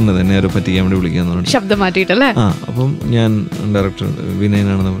ഡൗട്ട് ഉണ്ട് എന്നെ ആരോ പറ്റിക്കാൻ വേണ്ടി വിളിക്കാന്ന് പറഞ്ഞു. ശബ്ദം മാറ്റിയിട്ടല്ലേ? അപ്പം ഞാൻ ഡയറക്ടർ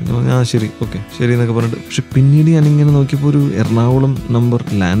വിനയനാണെന്ന് പറഞ്ഞു. ശരി ഓക്കെ ശരി എന്നൊക്കെ പറഞ്ഞിട്ട്. പക്ഷെ പിന്നീട് ഞാൻ ഇങ്ങനെ നോക്കിയപ്പോൾ ഒരു Ernakulam number,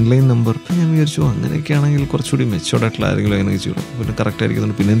 land line number. ഞാൻ വിചാരിച്ചു അങ്ങനെയൊക്കെ ആണെങ്കിൽ കുറച്ചുകൂടി മെച്ചോർഡ് ആയിട്ടുള്ള ആരെങ്കിലും അങ്ങനെ ചെയ്തു. പിന്നെ കറക്റ്റ്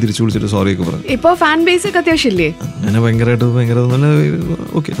ആയിരിക്കും. പിന്നെ തിരിച്ചു വിളിച്ചിട്ട് സോറി ഒക്കെ പറഞ്ഞു. ഇപ്പൊ ഫാൻ ബേസ് ഒക്കെ അത്യാവശ്യം ഇല്ലേ? അങ്ങനെ ഭയങ്കര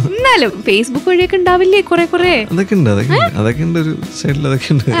ഓക്കെ. എന്നാലും ഫേസ്ബുക്ക് വഴിയൊക്കെ ഉണ്ടാവില്ലേ കുറെ അതൊക്കെ ഉണ്ട് ഒരു സൈഡിൽ. അതൊക്കെ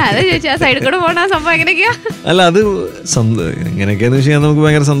ഉണ്ട്. അല്ല അത് എങ്ങനെയൊക്കെയാന്ന് വെച്ചാൽ നമുക്ക്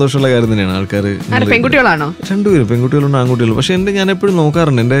ഭയങ്കര സന്തോഷമുള്ള കാര്യം തന്നെയാണ്. ആൾക്കാർ പെൺകുട്ടികളാണോ? രണ്ടുപേരും, പെൺകുട്ടികളുണ്ട് ആൺകുട്ടികളും. പക്ഷെ ഞാൻ എപ്പോഴും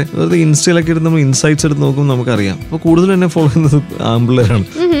നോക്കാറുണ്ട്. എന്റെ വെറുതെ ഇൻസ്റ്റയിലൊക്കെ എടുത്ത് നമ്മൾ ഇൻസൈറ്റ്സ് എടുത്ത് നോക്കുമ്പോൾ നമുക്കറിയാം. അപ്പൊ കൂടുതലും എന്നെ ഫോളോ ചെയ്യുന്നത് ആൺപിള്ളേരാണ്.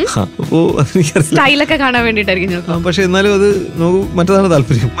 അപ്പോ സ്റ്റൈലൊക്കെ കാണാൻ വേണ്ടിട്ടായിരിക്കും. പക്ഷെ എന്നാലും അത് നോക്കൂ, മറ്റേതാണ്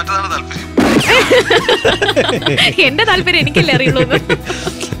താല്പര്യം. എന്റെ താല്പര്യം എനിക്കല്ലേ അറിയുള്ളൂ.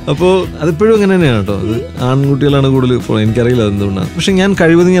 അപ്പോൾ അതിപ്പോഴും അങ്ങനെ തന്നെയാണ് കേട്ടോ. അത് ആൺകുട്ടികളാണ് കൂടുതൽ ഫോളോ. എനിക്കറിയില്ല അതെന്തുകൊണ്ടാണ്. പക്ഷെ ഞാൻ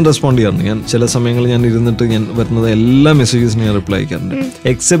കഴിവതും ഞാൻ റെസ്പോണ്ട് ചെയ്യാറുണ്ട്. ഞാൻ ചില സമയങ്ങളിൽ ഞാൻ ഇരുന്നിട്ട് ഞാൻ വരുന്നത് എല്ലാ മെസ്സേജസിനും ഞാൻ റിപ്ലൈ അയക്കാറുണ്ട്.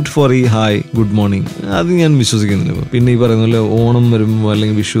 എക്സെപ്റ്റ് ഫോർ ഈ ഹായ് ഗുഡ് മോർണിംഗ്, അത് ഞാൻ വിശ്വസിക്കുന്നില്ല. പിന്നെ ഈ പറയുന്ന പോലെ ഓണം വരുമ്പോൾ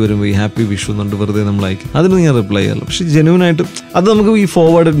അല്ലെങ്കിൽ വിഷു വരുമ്പോൾ ഈ ഹാപ്പി വിഷു എന്നുകൊണ്ട് വെറുതെ നമ്മൾ അയക്കും, അതിന് ഞാൻ റിപ്ലൈ ചെയ്യാറില്ല. പക്ഷെ ജെന്യൂൻ ആയിട്ട് അത് നമുക്ക് ഈ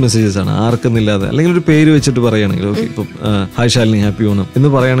ഫോർവേഡഡ് മെസ്സേജസ് ആണ്, ആർക്കെന്നില്ലാതെ. അല്ലെങ്കിൽ ഒരു പേര് വെച്ചിട്ട് പറയുകയാണെങ്കിൽ ഓക്കെ ഇപ്പം ഹായ് ശാലിനി ഹാപ്പി ഓണം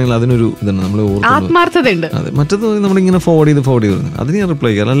എന്ന് പറയുകയാണെങ്കിൽ അതിനൊരു ഇതാണ് നമ്മൾ ആത്മാർത്ഥതയുണ്ട്. അതെ, മറ്റത് നമ്മളിങ്ങനെ ഫോർവേഡ് ചെയ്ത് വരുന്നത് അതിന് ഞാൻ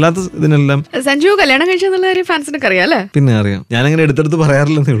റിപ്ലൈ ചെയ്യാറ്. അല്ലാത്ത ഇതിനെല്ലാം. സഞ്ജു കല്യാണം കഴിച്ചെന്നുള്ള കാര്യം ഫാൻസിനൊക്കെ അറിയാം? പിന്നെ അറിയാം. ഞാനങ്ങനെ എടുത്തെടുത്ത്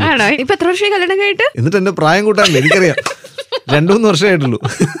പറയാറില്ലെന്നേ ഉള്ളൂ. ഇപ്പൊ എത്ര വർഷമായി കല്യാണം കഴിഞ്ഞിട്ട്? എന്നിട്ട് എന്റെ പ്രായം കൂട്ടാറില്ല, എനിക്കറിയാം. 2-3 വർഷമായിട്ടുള്ളൂ.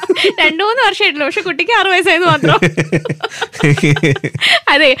 2-3 വർഷമായിട്ടുള്ളൂ. പക്ഷെ കുട്ടിക്ക് 6 വയസ്സായത് മാത്രം.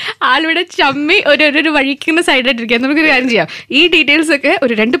 അതെ, ആളിവിടെ ചമ്മി ഒരു വഴിക്കുന്ന സൈഡായിട്ടിരിക്കാം. നമുക്കൊരു കാര്യം ചെയ്യാം, ഈ ഡീറ്റെയിൽസ് ഒക്കെ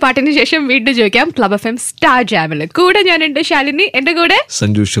ഒരു 2 പാട്ടിന് ശേഷം വീണ്ടും ചോദിക്കാം. ക്ലബ് FM സ്റ്റാർ ജാമിൽ കൂടെ ഞാനുണ്ട് ശാലിനി, എന്റെ കൂടെ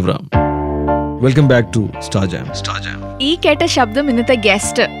Sanju Sivaram. Welcome back to സ്റ്റാർജാം. ഈ കേട്ട ശബ്ദം ഇന്നത്തെ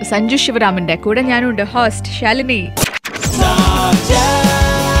ഗസ്റ്റ് സഞ്ജു ശിവറാമിന്റെ. കൂടെ ഞാനുണ്ട് ഹോസ്റ്റ് ശാലിനി.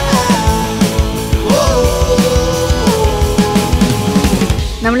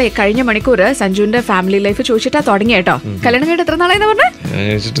 നമ്മളെ കഴിഞ്ഞ മണിക്കൂർ സഞ്ജുവിന്റെ ഫാമിലി ലൈഫ് ചോദിച്ചിട്ടാ തുടങ്ങിയ കേട്ടോ. കല്യാണം കഴിഞ്ഞിട്ട് എത്ര നാളായി പറഞ്ഞേ?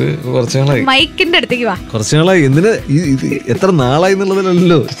 മൈക്കിന്റെ അടുത്തേക്ക് വാ. കുറച്ച് നാളായി. എന്തിന് എത്ര നാളായി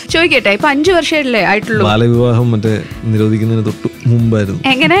എന്നുള്ളതിലല്ലോ ചോദിക്കട്ടെ. ഇപ്പൊ 5 വർഷമല്ലേ ആയിട്ടുള്ളൂ. ബാലവിവാഹം മറ്റേ നിരോധിക്കുന്നതിന് തൊട്ട് മുമ്പായിരുന്നു.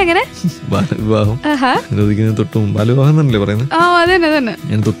 എങ്ങനെ ബാലവിവാഹം നിരോധിക്കുന്നതിന് തൊട്ട് മുമ്പ്. ബാലവിവാഹം എന്നല്ലേ പറയുന്നത്? അതന്നെ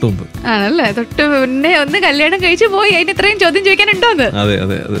ഞാൻ തൊട്ട് മുമ്പ് ആണല്ലേ. തൊട്ട് മുന്നേ ഒന്ന് കല്യാണം കഴിച്ചു പോയി. അതിന് ഇത്രയും ചോദ്യം ചോദിക്കാനുണ്ടോന്ന്? അതെ.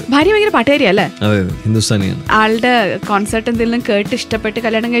 ഭാര്യ ഭയങ്കര പാട്ടുകാരിയല്ലേ? അതെ, ഹിന്ദുസ്ഥാനിയാണ്. ആളുടെ കോൺസെർട്ട് എന്തെങ്കിലും കേട്ട് ഇഷ്ടപ്പെട്ട്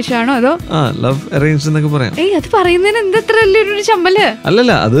കല്യാണം കഴിച്ചാണോ അതോ ലവ് അറേഞ്ച് എന്നൊക്കെ പറയാം? അത് പറയുന്നതിന് എന്തത്ര വലിയൊരു ചമ്പല്?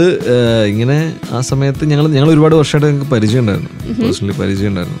 അല്ലല്ല, അത് ഇങ്ങനെ ആ സമയത്ത് ഞങ്ങൾ ഒരുപാട് വർഷമായിട്ട് ഞങ്ങൾക്ക് പരിചയം ഉണ്ടായിരുന്നു. പേഴ്സണലി പരിചയം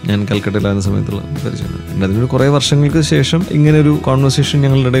ഉണ്ടായിരുന്നു. ഞാൻ കൽക്കട്ടയിലായിരുന്ന സമയത്തുള്ള പരിചയം ഉണ്ടായിരുന്നു. പിന്നെ അതിനൊരു കുറെ വർഷങ്ങൾക്ക് ശേഷം ഇങ്ങനെ ഒരു കോൺവെർസേഷൻ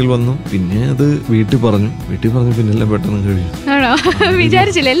ഞങ്ങളുടെ ഇടയിൽ വന്നു. പിന്നെ അത് വീട്ടിൽ പറഞ്ഞു പിന്നെ എല്ലാം പെട്ടെന്ന് കഴിഞ്ഞു. ആണോ?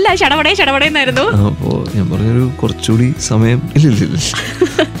 വിചാരിച്ചില്ല, എല്ലാം ചടപടേന്നായിരുന്നു. അപ്പോ ഞാൻ പറഞ്ഞൊരു കുറച്ചുകൂടി സമയം. ഇല്ല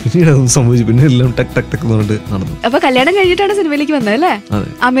പിന്നീട് അതൊന്നും സംഭവിച്ചു. പിന്നെ എല്ലാം ടക്ക് ടക്ക് ടക്ക് പറഞ്ഞിട്ട് നടന്നു. അപ്പൊ കല്യാണം കഴിഞ്ഞിട്ടാണ് സിനിമയിലേക്ക് വന്നത് അല്ലേ?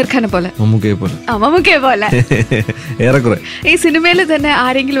 ആമിർ ഖാനെ പോലെ, മമ്മൂക്കയെ പോലെ ഏറെക്കുറെ. ഈ സിനിമയിൽ തന്നെ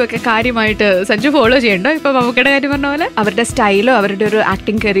ആരെങ്കിലും ഒക്കെ കാര്യമായിട്ട് സഞ്ജു ഫോളോ ചെയ്യണ്ടോ? ഇപ്പൊ മമ്മൂക്കയുടെ കാര്യം പറഞ്ഞ പോലെ അവരുടെ സ്റ്റൈലോ അവരുടെ ഒരു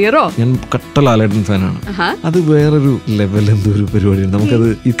ആക്ടിങ് കരിയറോ? ഞാൻ കട്ട ലാലേട്ടൻ ഫാനാണ്. അത് വേറൊരു ലെവൽ എന്തോ ഒരു പരിപാടിയാണ്. നമുക്കത്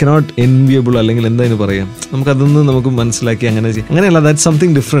യു കനോട്ട് എൻവിയബിൾ, അല്ലെങ്കിൽ എന്താ പറയാം, നമുക്കതൊന്നും നമുക്ക് മനസ്സിലാക്കി അങ്ങനെയല്ല. That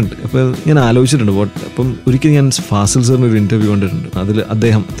something different. അപ്പൊ ഞാൻ ആലോചിച്ചിട്ടുണ്ട്. അപ്പം ഒരിക്കലും ഞാൻ ഫാസിൽ സാറിന് ഒരു ഇന്റർവ്യൂ കണ്ടിട്ടുണ്ട്. അതിൽ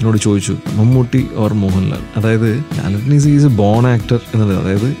അദ്ദേഹത്തിനോട് ചോദിച്ചു മമ്മൂട്ടി ഓർ മോഹൻലാൽ. അതായത് ലാലേട്ടൻ ഈസ് എ ബോൺ ആക്ടർ എന്നുള്ളത്.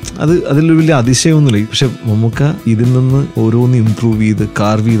 അതായത് അതിലൊരു വലിയ അതിശയമൊന്നുമില്ല. പക്ഷെ മമ്മൂക്ക ഇതിൽ നിന്ന് ഓരോന്ന് ഇംപ്രൂവ് ചെയ്ത്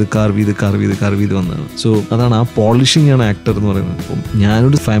കാർവ് ചെയ്ത് വന്നതാണ്. സോ അതാണ് ആ പോളിഷിംഗ് ആണ് ആക്ടർ എന്ന് പറയുന്നത്. അപ്പം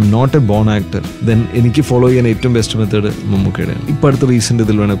ഞാനൊരു I am not a born actor, then എനിക്ക് ഫോളോ ചെയ്യാൻ ഏറ്റവും ബെസ്റ്റ് മെത്തേഡ് മമ്മൂക്കയുടെയാണ്. ഇപ്പൊ അടുത്ത റീസെന്റ്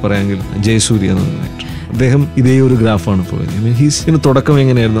ഇതിൽ വേണമെങ്കിൽ പറയാമെങ്കിൽ ജയസൂര്യ എന്ന ആക്ടർ, അദ്ദേഹം ഇതേ ഒരു ഗ്രാഫാണ് പോയത്. തുടക്കം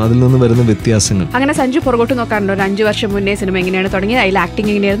എങ്ങനെയായിരുന്നു, അതിൽ നിന്ന് വരുന്ന വ്യത്യാസങ്ങൾ. അങ്ങനെ സഞ്ജു പുറകോട്ട് നോക്കാറുണ്ടോ? ഒരു 5 വർഷം മുന്നേ സിനിമ എങ്ങനെയാണ് തുടങ്ങിയത്, അതിൽ ആക്ടിങ്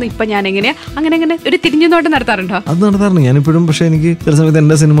എങ്ങനെയായിരുന്നു, ഇപ്പൊ ഞാൻ എങ്ങനെയാ, അങ്ങനെ ഒരു തിരിഞ്ഞുനോട്ടം നടത്താറുണ്ടോ? അത് നടത്താറുണ്ട് ഞാനിപ്പോഴും. പക്ഷെ എനിക്ക് ചില സമയത്ത്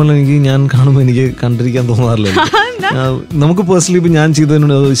എന്റെ സിനിമകളിൽ ഞാൻ കാണുമ്പോൾ എനിക്ക് കണ്ടിരിക്കാൻ തോന്നാറില്ല. നമുക്ക് പേഴ്സണലി ഇപ്പൊ ഞാൻ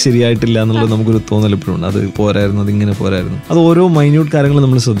ചെയ്തതിനോട് അത് ശരിയായിട്ടില്ല എന്നുള്ളത് നമുക്കൊരു തോന്നൽ എപ്പോഴും ഉണ്ട്. അത് പോരായിരുന്നു, അതിങ്ങനെ പോരായിരുന്നു. അത് ഓരോ മൈന്യൂട്ട് കാര്യങ്ങൾ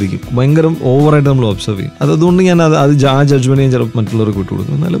നമ്മൾ ശ്രദ്ധിക്കും, ഭയങ്കര ഓവറായിട്ട് നമ്മൾ ഒബ്സർവ് ചെയ്യും. അതുകൊണ്ട് ഞാൻ ആ ജഡ്ജ്മെന്റ് ഞാൻ ചിലപ്പോൾ മറ്റുള്ളവർക്ക്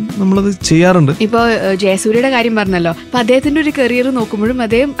വിട്ടുകൊടുക്കും. എന്നാലും നമ്മളത് ചെയ്യാറുണ്ട്. ഇപ്പൊ ജയസൂര്യയുടെ കാര്യം പറഞ്ഞല്ലോ. അപ്പൊ അദ്ദേഹത്തിന്റെ ഒരു കരിയർ നോക്കുമ്പോഴും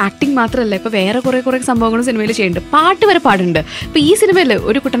അദ്ദേഹം ആക്ടിങ് മാത്രമല്ല, ഇപ്പൊ വേറെ കുറെ സംഭവങ്ങളും സിനിമയിൽ ചെയ്യുന്നുണ്ട്. പാട്ട് വരെ പാടുന്നുണ്ട്. ഇപ്പൊ ഈ സിനിമയില്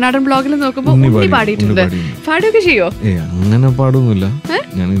ഒരു കുട്ടനാടൻ ബ്ലോഗിൽ നോക്കുമ്പോൾ ഉണ്ണി പാടിയിട്ടുണ്ട്. പാടുകയൊക്കെ ചെയ്യോ? അങ്ങനെ പാടൊന്നുമില്ല.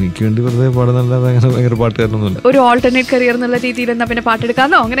 ഞാൻ എനിക്ക് വേണ്ടി വെറുതെ പാടുന്നല്ലാതെ അങ്ങനെ ഭയങ്കര പാട്ടുകാരനൊന്നുമില്ല. ഒരു ഓൾട്ടർനേറ്റ് കരിയർ എന്നുള്ള രീതിയിൽ എന്നാ പിന്നെ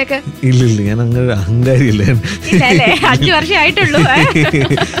പാട്ടെടുക്കാന്നോ അങ്ങനെയൊക്കെ? ഇല്ല, ഞാൻ അങ്ങനെ അഹങ്കാരിയില്ല. 5 വർഷം ആയിട്ടുള്ളൂ.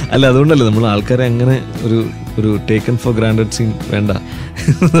 അല്ല, അതുകൊണ്ടല്ലേ നമ്മൾ ആൾക്കാരെ അങ്ങനെ ഒരു ടേക്കൺ ഫോർ ഗ്രാൻഡഡ് സീൻ വേണ്ട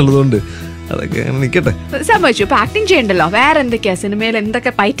എന്നുള്ളതുകൊണ്ട് അതൊക്കെ നിക്കട്ടെ. സംഭവിച്ചു. ഇപ്പൊ ആക്ടിങ് ചെയ്യണ്ടല്ലോ, വേറെ എന്തൊക്കെയാ സിനിമയിൽ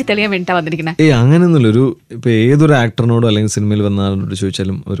എന്തൊക്കെ പയറ്റി തെളിയാൻ വേണ്ടിട്ടാ വന്നിരിക്കുന്നത്? അങ്ങനെയൊന്നുമില്ല. ഇപ്പൊ ഏതൊരു ആക്ടറിനോടോ അല്ലെങ്കിൽ സിനിമയിൽ വന്ന ആളോട്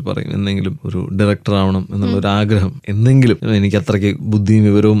ചോദിച്ചാലും അവർ പറയും എന്തെങ്കിലും ഒരു ഡയറക്ടർ ആവണം എന്നുള്ള ഒരു ആഗ്രഹം. എന്തെങ്കിലും എനിക്ക് അത്രയ്ക്ക് ബുദ്ധിയും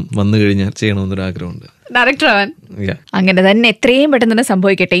വിവരവും വന്നു കഴിഞ്ഞാൽ ചെയ്യണമെന്നൊരു ആഗ്രഹമുണ്ട്. ഡയറക്ടർ ആവാൻ. അങ്ങനെ തന്നെ എത്രയും പെട്ടെന്ന് തന്നെ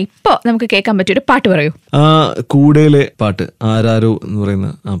സംഭവിക്കട്ടെ. ഇപ്പൊ നമുക്ക് കേൾക്കാൻ പറ്റിയ ഒരു പാട്ട് പറയൂ. കൂടയിലെ പാട്ട്, ആരാരോ എന്ന് പറയുന്ന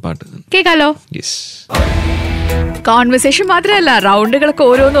ആ പാട്ട് കേൾക്കാലോ? യെസ്. കോൺവെർസേഷൻ മാത്രമല്ല, റൗണ്ടുകളൊക്കെ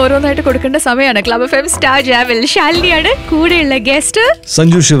ഓരോന്നായിട്ട് കൊടുക്കേണ്ട സമയമാണ്. ക്ലബ് എഫ്എം സ്റ്റാർ ജാമിൽ ശാലിനിയാണ് കൂടെയുള്ള ഗസ്റ്റ്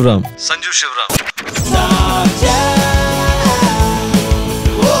സഞ്ജു ശിവറാം.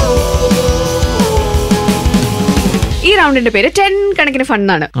 ഈ റൗണ്ടിന്റെ പേര് 10 കണക്കിന് ഫൺ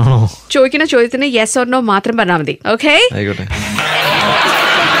ആണ്. ചോദിക്കുന്ന ചോദ്യത്തിന് യെസ് ഓർ നോ മാത്രം പറഞ്ഞാൽ മതി. Okay,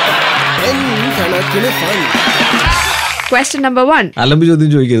 question number 1. അലമ്പ്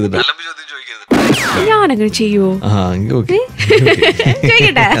ചോദ്യം ചോദിക്കരുത്. ഞാനങ്ങനെ ചെയ്യോ?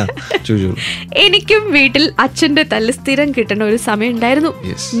 ചോദിക്കട്ടെ. എനിക്കും വീട്ടിൽ അച്ഛന്റെ തല്ല് സ്ഥിരം കിട്ടുന്ന ഒരു സമയം ഉണ്ടായിരുന്നു.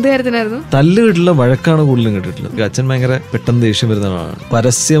 എന്ത് കാര്യത്തിനായിരുന്നു? തല്ല് കിട്ടില്ല, വഴക്കാണ് കൂടുതലും കിട്ടിയിട്ടുള്ളത്. അച്ഛൻ ഭയങ്കര പെട്ടെന്ന് ദേഷ്യം വരുന്ന ആളാണ്.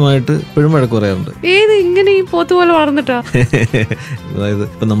 പരസ്യമായിട്ട് ഇപ്പോഴും വഴക്ക് പറയാറുണ്ട്. ഏത് ഇങ്ങനെ ഈ പോത്ത് പോലെ വളർന്നിട്ടാ? അതായത്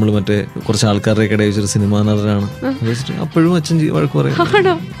ഇപ്പൊ നമ്മള് മറ്റേ കുറച്ച് ആൾക്കാരുടെ ഇടയിൽ വെച്ചൊരു സിനിമാ നടനാണ്, അപ്പോഴും അച്ഛൻ വഴക്ക് പറയും.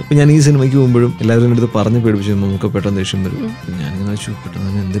 അപ്പൊ ഞാൻ ഈ സിനിമയ്ക്ക് പോകുമ്പോഴും എല്ലാവരും അടുത്ത് പറഞ്ഞ് പേടിപ്പിച്ചു നമുക്ക് പെട്ടെന്ന് ദേഷ്യം വരും. ഞാനിങ്ങനെ പെട്ടെന്ന്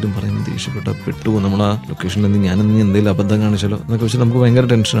എന്തെങ്കിലും പറയുന്നത് ദേഷ്യപ്പെട്ട പെട്ടു നമ്മൾ ആ ലൊക്കേഷനിൽ ഞാനെന്തെങ്കിലും എന്തെങ്കിലും അബദ്ധം കാണിച്ചാലോ എന്നൊക്കെ വെച്ചാൽ നമുക്ക് ഭയങ്കര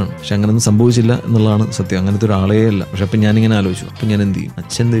ടെൻഷനാണ്. പക്ഷെ അങ്ങനെയൊന്നും സംഭവിച്ചില്ല എന്നുള്ളതാണ് സത്യം. അങ്ങനത്തെ ഒരാളേ അല്ല. പക്ഷെ അപ്പം ഞാനിങ്ങനെ ആലോചിച്ചു, അപ്പം ഞാൻ എന്ത് ചെയ്യും?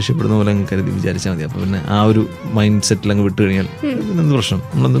 അച്ഛൻ ദേഷ്യപ്പെടുന്ന പോലെ അങ്ങ് കരുതി വിചാരിച്ചാൽ മതി. അപ്പൊ പിന്നെ ആ ഒരു മൈൻഡ് സെറ്റിൽ അങ്ങ് വിട്ട് കഴിഞ്ഞാൽ പിന്നെ എന്ത് പ്രശ്നം?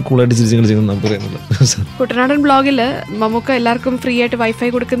 നമ്മളൊന്ന് കൂളായിട്ട് ചിരിച്ചു നമുക്ക് പറയുന്നില്ല. കുട്ടനാടൻ ബ്ലോഗില് മമ്മൂക്ക എല്ലാവർക്കും ഫ്രീ ആയിട്ട് വൈഫൈ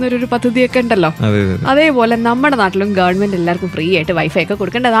കൊടുക്കുന്ന ഒരു പദ്ധതിയൊക്കെ ഉണ്ടല്ലോ. അതേപോലെ നമ്മുടെ നാട്ടിലും ഗവൺമെന്റ് എല്ലാവർക്കും ഫ്രീ ആയിട്ട് വൈഫൈ ഒക്കെ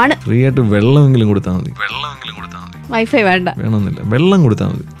കൊടുക്കേണ്ടതാണ്. ഫ്രീ ആയിട്ട് വെള്ളമെങ്കിലും കൊടുത്താൽ മതി. വൈഫൈ വേണ്ട, വേണമെന്നില്ല, വെള്ളം കൊടുത്താൽ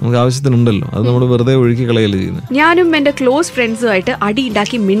മതി. നമുക്ക് ആവശ്യത്തിനുണ്ടല്ലോ, അത് നമ്മൾ വെറുതെ ഒഴുക്കി കളയല്ലേ ചെയ്യുന്നത്. ഞാനും എന്റെ ക്ലോസ് ഫ്രണ്ട്സുമായിട്ട് അടി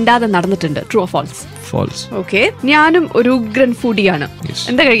ഉണ്ടാക്കി മിണ്ടാതെ നടന്നിട്ടുണ്ട്. True or false? False. Okay. ഞാനും ഒരു ഉഗ്രൻ ഫുഡിയാണ്.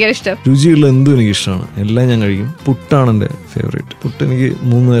 എന്താ കഴിക്കാൻ ഇഷ്ടം? രുചിയുള്ള എന്തും എനിക്ക് ഇഷ്ടമാണ്, എല്ലാം ഞാൻ കഴിക്കും. പുട്ടാണ് എന്റെ ഫേവറേറ്റ്. പുട്ട് എനിക്ക്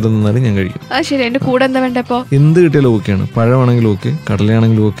 3 നേരം തന്നാലും ഞാൻ കഴിക്കും. ശരി, എന്റെ കൂടെ എന്താ വേണ്ടപ്പോ? എന്ത് കിട്ടിയാലും ഓക്കെയാണ്. പഴമാണെങ്കിലും ഓക്കെ,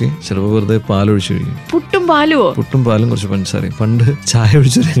 കടലയാണെങ്കിലും ഓക്കെ. ചിലപ്പോൾ വെറുതെ പാലൊഴിച്ച് കഴിക്കും. പുട്ടും പാലുവോ? പുട്ടും പാലും കുറച്ച് പഞ്ചസാരയും. പണ്ട് ചായ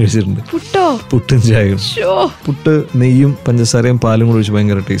ഒഴിച്ച് കഴിച്ചിട്ടുണ്ട്. പുട്ടോ? പുട്ടും ചായയും. പുട്ട് നെയ്യും പഞ്ചസാരയും പാലും കൂടെ ഒഴിച്ച്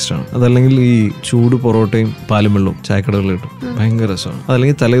ഭയങ്കര ടേസ്റ്റ് ആണ്. അതല്ലെങ്കിൽ ഈ ചൂട് പൊറോട്ടയും പാലും വെള്ളവും ചായക്കടകളിൽ കിട്ടും, ഭയങ്കര രസമാണ്.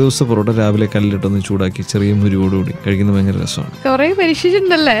 അതല്ലെങ്കിൽ തലേദിവസത്തെ പൊറോട്ട രാവിലെ കല്ലിട്ടൊന്ന് ചൂടാക്കി ചെറിയ മുരിയോടുകൂടി കഴിക്കുന്നത് ഭയങ്കര രസമാണ്.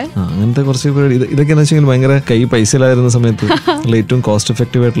 അങ്ങനത്തെ കുറച്ച് ഇതൊക്കെ എന്ന് വെച്ചാൽ ഭയങ്കര കൈ പൈസയിലായിരുന്ന സമയത്ത് ഏറ്റവും കോസ്റ്റ്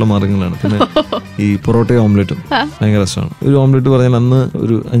എഫക്റ്റീവ് ആയിട്ടുള്ള മാർഗങ്ങളാണ്. പിന്നെ ഈ പൊറോട്ടയും ഓംലെറ്റും ഭയങ്കര രസമാണ്. ഒരു ഓംലെറ്റ് പറഞ്ഞാൽ അന്ന്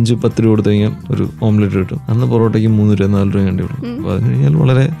ഒരു 5-10 രൂപ കൊടുത്തു കഴിഞ്ഞാൽ ഒരു ഓംലെറ്റ് കിട്ടും. അന്ന് പൊറോട്ടയ്ക്ക് 3 രൂപ 4 രൂപ കണ്ടു. അപ്പൊ അത് കഴിഞ്ഞാൽ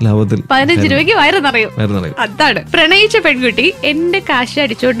വളരെ ലാഭത്തിൽ 15 രൂപയ്ക്ക് വയറ് നിറയും. അതാണ് പ്രണയിച്ച പെൺകുട്ടി എന്റെ കാശ്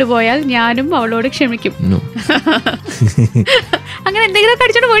അടിച്ചോണ്ട് പോയാൽ ഞാനും അവളോട് ക്ഷമിക്കും. അങ്ങനെ എന്തെങ്കിലും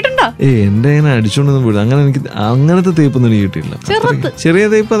അടിച്ചോണ്ട് പോയിട്ടുണ്ടോ? എന്റെ അങ്ങനെ അടിച്ചോണ്ടൊന്നും പോയില്ല. അങ്ങനെ എനിക്ക് അങ്ങനത്തെ തേപ്പൊന്നും എനിക്ക് കിട്ടിയില്ല. ചെറിയ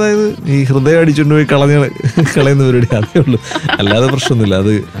തേപ്പ്, അതായത് ഈ ഹൃദയം അടിച്ചോണ്ട് പോയി കളയുന്ന പരിപാടി, അതേ ഉള്ളൂ. അല്ലാതെ പ്രശ്നമൊന്നുമില്ല.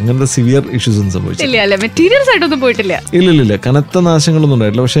 അത് അങ്ങനത്തെ സിവിയർ ഇഷ്യൂസ് ഒന്നും സംഭവിച്ചില്ല. മെറ്റീരിയൽസ് ആയിട്ടൊന്നും പോയിട്ടില്ല. ഇല്ല, കനത്ത നാശങ്ങളൊന്നും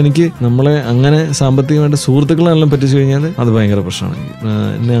ഉണ്ടായിട്ടില്ല. പക്ഷെ എനിക്ക് നമ്മളെ അങ്ങനെ സാമ്പത്തികമായിട്ട് സുഹൃത്തുക്കളെല്ലാം പറ്റിച്ചു കഴിഞ്ഞാൽ അത് ഭയങ്കര പ്രശ്നമാണ്.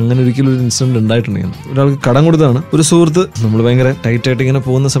 എന്നെ അങ്ങനെ ഒരിക്കലും ഒരു ഇൻസിഡന്റ് ഉണ്ടായിട്ടുണ്ടെങ്കിൽ ഒരാൾക്ക് കടം കൊടുത്താണ്. ഒരു സുഹൃത്ത് നമ്മൾ ഭയങ്കര ടൈറ്റ് ആയിട്ട് ഇങ്ങനെ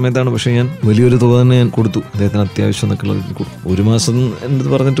പോകുന്ന സമയത്താണ്. പക്ഷെ ഞാൻ വലിയൊരു തുക തന്നെ ഞാൻ കൊടുത്തു. അദ്ദേഹത്തിന് അത്യാവശ്യം എന്നൊക്കെ ഉള്ളത് കൊടുത്തു. 1 മാസം എന്ത്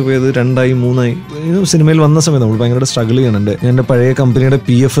പറഞ്ഞിട്ട് പോയത് 2 3 സിനിമയിൽ വന്ന സമയത്ത് നമ്മൾ ഭയങ്കര സ്ട്രഗിൾ ചെയ്യണം. എന്റെ പഴയ കമ്പനിയുടെ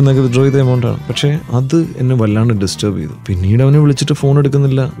PF എന്നൊക്കെ വിഡ്രോ ചെയ്ത എമൗണ്ട് ആണ്. പക്ഷെ അത് എന്നെ വല്ലാണ്ട് ഡിസ്റ്റർബ് ചെയ്തു. പിന്നീട് അവനെ വിളിച്ചിട്ട് ഫോൺ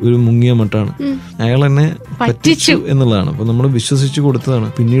എടുക്കുന്നില്ല, ഒരു മുങ്ങിയ മട്ടാണ്. അയാൾ എന്നെ പറ്റിച്ചു എന്നുള്ളതാണ്. അപ്പൊ നമ്മൾ വിശ്വസിച്ച് കൊടുത്തതാണ്.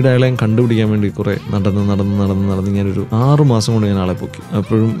 പിന്നീട് അയാളെ കണ്ടുപിടിക്കാൻ വേണ്ടി കുറെ നടന്ന് ഞാനൊരു 6 മാസം കൊണ്ട് ഞാൻ ആളെ പൊക്കി.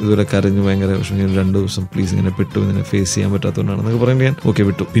 അപ്പോഴും ഇതുവരെ കരഞ്ഞു ഭയങ്കര വിഷമം. ഞാൻ 2 ദിവസം പ്ലീസ് ഇങ്ങനെ പെട്ടു, ഇതിനെ ഫേസ് ചെയ്യാൻ പറ്റാത്തതുകൊണ്ടാണെന്നൊക്കെ പറയുമ്പോൾ ഞാൻ ഓക്കെ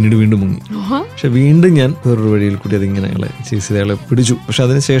വിട്ടു. പിന്നീട് വീണ്ടും മുങ്ങി. പക്ഷെ വീണ്ടും ഞാൻ വേറൊരു വഴിയിൽ കൂടി അതിങ്ങനെ അയാളെ പിടിച്ചു. പക്ഷെ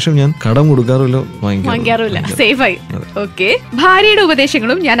അതിനുശേഷം ഞാൻ കടം കൊടുക്കാറില്ല, വാങ്ങിക്കാറില്ല. ഭാര്യയുടെ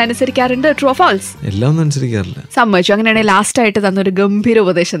ഉപദേശങ്ങളും ഞാൻ അനുസരിക്കാറുണ്ട്. True or false? എല്ലാം ഒന്നും അനുസരിക്കാറില്ല. സമ്മതിച്ചു. അങ്ങനെയാണെങ്കിൽ ലാസ്റ്റ് ആയിട്ട് തന്നൊരു ഗംഭീര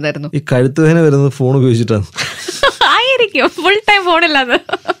ഉപദേശം തരുന്നു. ഈ കഴുത്തുവേദന വരുന്നത് ഫോൺ ഉപയോഗിച്ചിട്ടാണ്. ആയിരിക്കും, ഫുൾ ടൈം ഫോണില്ലാന്ന്.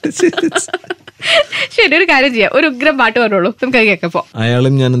 ശരി, ഒരു കാര്യം ചെയ്യാം, ഒരു ഉഗ്രം പാട്ട് പറഞ്ഞോളൂ, നമുക്ക് കേൾക്കപ്പോ.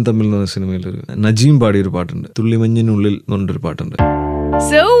 അയാളും ഞാനും തമ്മിൽ സിനിമയിൽ ഒരു നജീം പാടിയൊരു പാട്ടുണ്ട്, തുള്ളിമഞ്ഞിനുള്ളിൽ എന്നുള്ളൊരു പാട്ടുണ്ട്.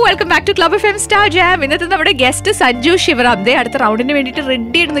 So welcome back to club FM സ്റ്റാർജാം. ഇന്നത്തെ നമ്മുടെ ഗസ്റ്റ് സഞ്ജു ശിവറാം അടുത്ത റൗണ്ടിന് വേണ്ടിട്ട്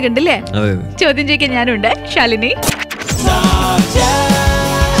റെഡി ആയിരുന്നു, കണ്ടില്ലേ? ചോദ്യം ചോദിക്കാൻ ഞാനുണ്ട്, ശാലിനി.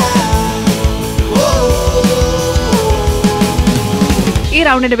 ഈ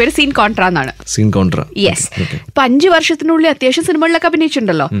റൗണ്ടിന്റെ പേര് സീൻ കോൺട്ര എന്നാണ്. സീൻ കോൺട്ര. യെസ്. 5 വർഷത്തിനുള്ളിൽ അത്യാവശ്യം സിനിമകളിലൊക്കെ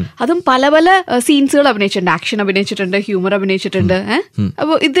അഭിനയിച്ചിട്ടുണ്ടല്ലോ. അതും പല പല സീൻസുകൾ അഭിനയിച്ചിട്ടുണ്ട്. ആക്ഷൻ അഭിനയിച്ചിട്ടുണ്ട്, ഹ്യൂമർ അഭിനയിച്ചിട്ടുണ്ട്.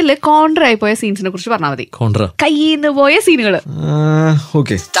 അപ്പൊ ഇതില് കോൺട്ര ആയി പോയ സീൻസിനെ കുറിച്ച് പറഞ്ഞാൽ മതി. കയ്യിന്ന് പോയ സീനുകള്.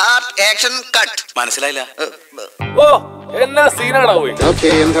 മനസ്സിലായില്ല. ഓ, എന്നാ സീനാണോ?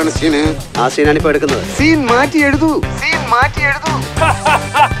 എന്താണ് സീന്? ആ സീനാണ് ഇപ്പൊ എടുക്കുന്നത്. സീൻ മാറ്റി എഴുതൂ.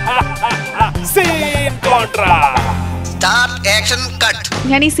 സീൻ കോൺട്ര.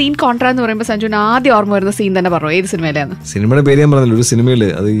 ഞാൻ ഈ സീൻ കോൺട്ര എന്ന് പറയുമ്പോൾ സഞ്ജുവിന് ആദ്യം ഓർമ്മ വരുന്ന സീൻ തന്നെ പറഞ്ഞു. ഏത് സിനിമയിലാണ്? സിനിമയുടെ പേര് ഞാൻ പറഞ്ഞില്ല. ഒരു സിനിമയില്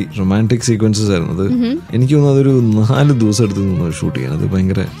അത് ഈ റൊമാൻറ്റിക് സീക്വൻസസ് ആയിരുന്നു. അത് എനിക്ക് തോന്നുന്നു അതൊരു 4 ദിവസം എടുത്ത് ഷൂട്ട് ചെയ്യാൻ. അത്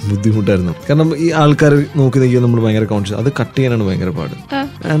ഭയങ്കര ബുദ്ധിമുട്ടായിരുന്നു. കാരണം ഈ ആൾക്കാർ നോക്കി നിൽക്കുക, നമ്മൾ ഭയങ്കര കോൺഷ്യസ്, അത് കട്ട് ചെയ്യാനാണ് ഭയങ്കര പാട്.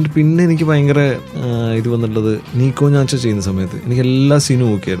 ആൻഡ് പിന്നെ എനിക്ക് ഭയങ്കര ഇത് വന്നിട്ടുള്ളത് നീക്കോ ഞാച്ച ചെയ്യുന്ന സമയത്ത് എനിക്ക് എല്ലാ സീനും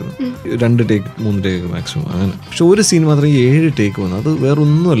ഓക്കെയായിരുന്നു. 2 ടേക്ക് 3 ടേക്ക് മാക്സിമം അങ്ങനെ. പക്ഷെ ഒരു സീൻ മാത്രം 7 ടേക്ക് വന്നു. അത് വേറെ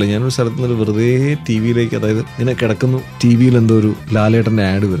ഒന്നുമല്ല, ഞാനൊരു സ്ഥലത്ത് നിന്ന് വെറുതെ ടിവിയിലേക്ക്, അതായത് ഇങ്ങനെ കിടക്കുന്നു, ടിവിയിൽ എന്തോ ഒരു ലാലേട്ടന്റെ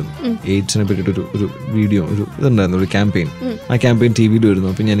ആഡ് വരുന്നു, എയ്ഡ്സിനെ പറ്റിയിട്ട് ഒരു വീഡിയോ, ഒരു ഇതുണ്ടായിരുന്നു, ഒരു ക്യാമ്പയിൻ. ആ ക്യാമ്പയിൻ ടിവിയിൽ വരുന്നു.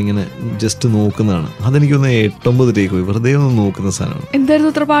 അപ്പൊ ഞാനിങ്ങനെ ജസ്റ്റ് നോക്കുന്നതാണ്. അതെനിക്ക് ഒന്ന് 8-9 ടേക്ക് പോയി. വെറുതെ ഒന്ന് നോക്കുന്ന സാധനമാണ്. എന്തായിരുന്നു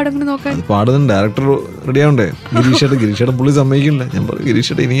ഇത്ര പാടങ്ങനെ നോക്കാൻ? അത് പാടുന്ന ഡയറക്ടർ റെഡി ആവണ്ടേ? ഗിരീഷേട്ടൻ പുള്ളി സമ്മതിക്കില്ല. ഞാൻ പറഞ്ഞു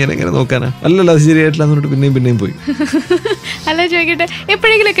ഗിരീഷേട്ടൻ ഇനി ഞാൻ എങ്ങനെ നോക്കാനാ? അല്ലല്ല അത് ശരിയായിട്ടില്ല എന്നിട്ട് പിന്നെയും പോയി. അല്ല ചോദിക്കട്ടെ,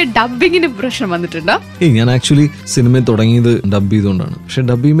 എപ്പോഴെങ്കിലൊക്കെ ഡബിങ്ങിന് പ്രശ്നം വന്നിട്ടുണ്ടോ? ഞാൻ ആക്ച്വലി സിനിമ തുടങ്ങിയത് ഡബ് ചെയ്തുകൊണ്ടാണ്. പക്ഷെ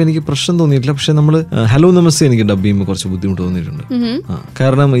ഡബ് ചെയ്യുമ്പോൾ എനിക്ക് പ്രശ്നം തോന്നിയിട്ടില്ല. പക്ഷെ നമ്മള് ഹലോ നമസ്തേ എനിക്ക് ഡബ് ചെയ്യുമ്പോൾ കുറച്ച് ബുദ്ധിമുട്ട് തോന്നിയിട്ടുണ്ട്.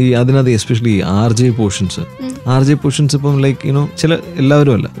 കാരണം ഈ അതിനകത്ത് എസ്പെഷ്യലി ആർ ജെ പോർഷൻസ് ഇപ്പം ലൈക്ക് യുനോ ചില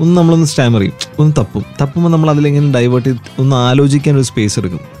എല്ലാവരും അല്ല, നമ്മളൊന്ന് സ്റ്റാമർ ചെയ്യും, ഒന്ന് തപ്പുമ്പോൾ നമ്മൾ അതിലെങ്ങനെ ഡൈവേർട്ട് ചെയ്ത് ഒന്ന് ആലോചിക്കാൻ ഒരു സ്പേസ്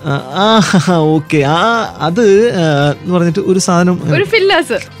എടുക്കും. ഓക്കെ അത് എന്ന് പറഞ്ഞിട്ട് ഒരു സാധനം,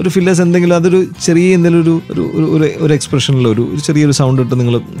 ഒരു ഫില്ലേഴ്സ് എന്തെങ്കിലും, അതൊരു ചെറിയ എന്തെങ്കിലും ഒരു എക്സ്പ്രഷനിലോ ഒരു ചെറിയൊരു സൗണ്ട് ഇട്ട്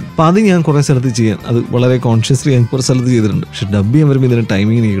നിങ്ങൾ, അപ്പൊ അത് ഞാൻ കുറെ സ്ഥലത്ത് ചെയ്യാൻ, അത് വളരെ കോൺഷ്യസ്ലി ഞാൻ കുറെ സ്ഥലത്ത് ചെയ്തിട്ടുണ്ട്. പക്ഷെ ഡബ് ചെയ്യാൻ വരുമ്പോൾ ഇതിന്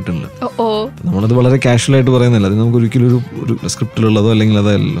ടൈമിങ് എനിക്ക് കിട്ടുന്നില്ല. നമ്മളത് വളരെ കാഷ്വൽ ആയിട്ട് പറയുന്നില്ല, അത് നമുക്ക് ഒരിക്കലും ഒരു സ്ക്രിപ്റ്റിലുള്ളതോ അല്ലെങ്കിൽ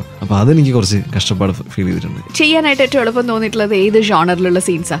അതല്ലല്ലോ. അപ്പൊ അതെനിക്ക് കുറച്ച് കഷ്ടപ്പാട് ഫീൽ ചെയ്തിട്ടുണ്ട്. ചെയ്യാനായിട്ട് ഏറ്റവും എളുപ്പം തോന്നിയിട്ടുള്ളത് ഏത് ജോണറിലുള്ള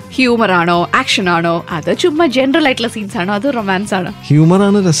സീൻസാ? ഹ്യൂമർ ആണോ, ആക്ഷൻ ആണോ, അത് ചുമ്മാ ജനറൽ ആയിട്ടുള്ള സീൻസ് ആണോ, അത് റൊമാൻസ് ആണോ?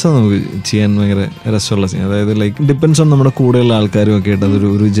 ഹ്യൂമറാണ് രസം, നമുക്ക് ചെയ്യാൻ ഭയങ്കര രസമുള്ള സീൻ. അതായത് ലൈക്ക് ഡിപ്പെൻസ് ഓൺ നമ്മുടെ കൂടെയുള്ള ആൾക്കാരും ഒക്കെ ആയിട്ട്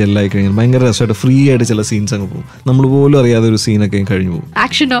അതൊരു ജെല്ലായി കഴിഞ്ഞാൽ ഭയങ്കര രസമായിട്ട് ഫ്രീ ആയിട്ട് ചില സീൻസ് അങ്ങ് പോകും. നമ്മൾ പോലും അറിയാതെ ഒരു സീനൊക്കെ കഴിഞ്ഞു പോകും.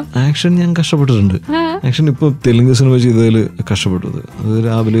 ആക്ഷൻ ഞാൻ കഷ്ടപ്പെട്ടിട്ടുണ്ട്. ആക്ഷൻ ഇപ്പൊ തെലുങ്ക് സിനിമ ചെയ്തതിൽ കഷ്ടപ്പെട്ടത്. അത്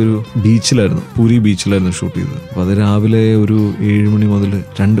രാവിലെ ഒരു ബീച്ചിലായിരുന്നു, പൂരി ബീച്ചിലായിരുന്നു ഷൂട്ട് ചെയ്തത്. അപ്പൊ അത് രാവിലെ ഒരു 7 മണി മുതൽ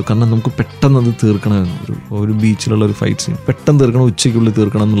 2, കാരണം നമുക്ക് പെട്ടെന്ന് അത് തീർക്കണമായിരുന്നു. ഒരു ബീച്ചിലുള്ള ഒരു ഫൈറ്റ് സീൻ പെട്ടെന്ന് തീർക്കണം, ഉച്ചയ്ക്കുള്ളിൽ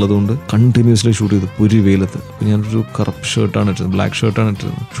തീർക്കണം എന്നുള്ളതുകൊണ്ട് കണ്ടിന്യൂസ്ലി ഷൂട്ട് ചെയ്തു പൂരി വെയിലത്ത്. അപ്പൊ ഞാനൊരു കറുപ്പ് ഷർട്ടാണ് ഇട്ടത്, ബ്ലാക്ക് ഷർട്ടാണ്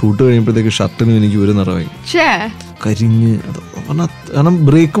ഇട്ടത്. ഷൂട്ട് കഴിയുമ്പോഴത്തേക്ക് ഷർട്ടിനും എനിക്ക് ഒരു നിറവായി, കരിഞ്ഞ്. കാരണം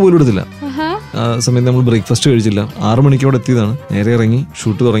ബ്രേക്ക് പോലും എടുത്തില്ല. ആ സമയത്ത് നമ്മൾ ബ്രേക്ക്ഫാസ്റ്റ് കഴിച്ചില്ല. 6 മണിക്ക് അവിടെ എത്തിയതാണ്. നേരെ ഇറങ്ങി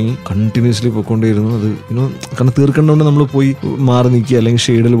ഷൂട്ട് തുടങ്ങി. കണ്ടിന്യൂസ്ലി പൊക്കോണ്ടേയിരുന്നു. അത് കാരണം തീർക്കേണ്ടതുകൊണ്ട് നമ്മൾ പോയി മാറി നിൽക്കുക അല്ലെങ്കിൽ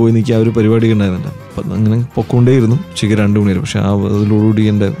ഷെയ്ഡിൽ പോയി നിൽക്കുക, ആ ഒരു പരിപാടി ഉണ്ടായിരുന്നില്ല. അപ്പം അങ്ങനെ പൊക്കോണ്ടേയിരുന്നു. ഉച്ചയ്ക്ക് 2 മണി വരെ. പക്ഷെ അതിലോടുകൂടി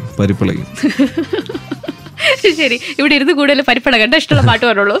എൻ്റെ പരിപ്പിളകി. ശരി, ഇവിടെ ഇരുന്ന് കൂടുതൽ പരിപ്പടകണ്ട, ഇഷ്ടമുള്ള പാട്ട്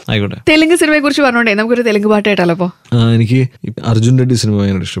പറഞ്ഞോളൂ. ആയിക്കോട്ടെ. തെലുങ്ക് സിനിമയെ കുറിച്ച് പറഞ്ഞോണ്ടേ നമുക്കൊരു തെലുങ്ക് പാട്ട് കേട്ടാലോ? അപ്പൊ എനിക്ക് അർജുൻ റെഡ്ഡി സിനിമ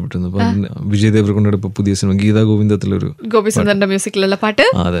ഭയങ്കര ഇഷ്ടപ്പെട്ടിരുന്നു. അപ്പൊ വിജയ് ദേവരകൊണ്ടയുടെ ഇപ്പൊ പുതിയ സിനിമ ഗീതാ ഗോവിന്ദത്തിലൊരു ഗോപിസുന്ദറിന്റെ മ്യൂസിക്കിലുള്ള പാട്ട്.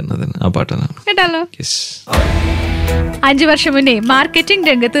 അതെ ആ പാട്ടാണ് കേട്ടാലോ? 5 വർഷം മുന്നേ മാർക്കറ്റിംഗ്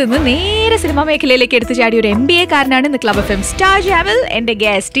രംഗത്ത് നിന്ന് നേരെ സിനിമാ മേഖലയിലേക്ക് എടുത്തു ചാടിയ ഒരു MBA കാരനാണ് ഇന്ന് ക്ലബ് FM സ്റ്റാർ ജാമിൽ എന്റെ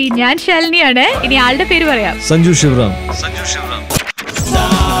ഗസ്റ്റ്. ഞാൻ ശാലിനിയാണ്. ഇനി ആളുടെ പേര് പറയാം. സഞ്ജു ശിവറാം.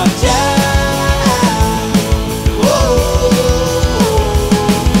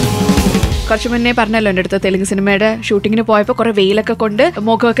 കുറച്ചു മുന്നേ പറഞ്ഞല്ലോ എൻ്റെ അടുത്ത് തെലുങ്ക് സിനിമയുടെ ഷൂട്ടിങ്ങിന് പോയപ്പോ കുറെ വെയിലൊക്കെ കൊണ്ട്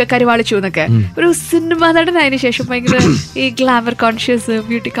മുഖമൊക്കെ കരുവാളിച്ചു എന്നൊക്കെ. ഒരു സിനിമ നടനായതിനു ശേഷം ഭയങ്കര ഈ ഗ്ലാമർ കോൺഷ്യസ്,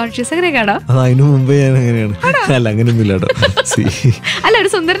 ബ്യൂട്ടി കോൺഷ്യസ് അങ്ങനെയൊക്കെയാണോ? അതിനു മുമ്പേ ഞാൻ അങ്ങനെയാണ്. അല്ല, അങ്ങനെയൊന്നുമില്ല കേട്ടോ. അല്ല,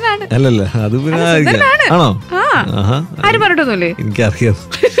 ഒരു സുന്ദരനാണ്. അല്ലല്ല, അത് ആണോ? ആരും പറഞ്ഞിട്ടൊന്നുമില്ലേ? എനിക്കറിയാം.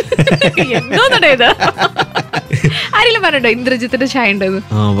 എന്തോന്നടേത്? ആരെങ്കിലും പറഞ്ഞോ ഇന്ദ്രജിത്തിന്റെ ചായ ഉണ്ടെന്ന്?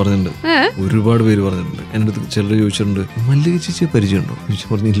 പറഞ്ഞിട്ടുണ്ട്. ഒരുപാട് പേര് പറഞ്ഞിട്ടുണ്ട്. എന്റെ അടുത്ത് ചിലർ ചോദിച്ചിട്ടുണ്ട്, മല്ലിക ചേച്ചിയെ പരിചയമുണ്ടോ?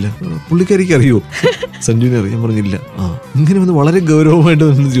 പറഞ്ഞില്ല. പുള്ളിക്കാരിക്ക് അറിയോ? സഞ്ജുവിനെ അറിയാൻ പറഞ്ഞില്ല. ഇങ്ങനെ വന്ന് വളരെ ഗൗരവമായിട്ട്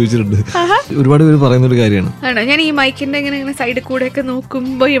ചോദിച്ചിട്ടുണ്ട്. ഒരുപാട് പേര് പറയുന്ന ഒരു കാര്യമാണ്. ആണോ? ഞാൻ ഈ മൈക്കിന്റെ ഇങ്ങനെ സൈഡിൽ കൂടെ ഒക്കെ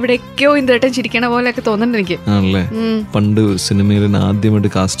നോക്കുമ്പോ എവിടെയൊക്കെയോ ഇന്ദ്രേട്ടൻ ചിരിക്കണ പോലെയൊക്കെ തോന്നുന്നുണ്ട് എനിക്ക്. ആണല്ലേ? പണ്ട് സിനിമയിൽ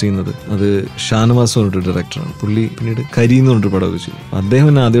ആദ്യമായിട്ട് കാസ്റ്റ് ചെയ്യുന്നത് അത് ഷാനവാസ് പറഞ്ഞിട്ട് ഡയറക്ടറാണ്. പുള്ളി പിന്നീട് കരി എന്ന് പറഞ്ഞിട്ട് പടം വെച്ചു. അദ്ദേഹം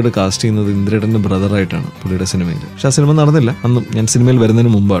എന്നെ ആദ്യമായിട്ട് കാസ്റ്റ് ചെയ്യുന്നത് ഇന്ദ്രേട്ടന്റെ ബ്രദറായിട്ടാണ് പുള്ളിയുടെ സിനിമയിൽ. പക്ഷെ ആ സിനിമ നടന്നില്ല. അന്ന് ഞാൻ സിനിമയിൽ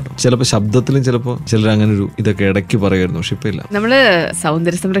വരുന്നതിന് മുമ്പാട്ടോ. ചിലപ്പോൾ ശബ്ദത്തിലും ചിലപ്പോൾ ചിലർ അങ്ങനെ ഒരു ഇതൊക്കെ ഇടയ്ക്ക് പറയുമായിരുന്നു. പക്ഷെ ഇപ്പൊ ഇല്ല. നമ്മള്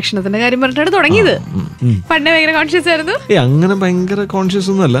സൗന്ദര്യ സംരക്ഷണത്തിന്റെ കാര്യം പറഞ്ഞിട്ടാണ് തുടങ്ങിയത്. പണ്ട് ഭയങ്കര കോൺഷ്യസ് ആയിരുന്നു. അങ്ങനെ ഭയങ്കര കോൺഷ്യസ്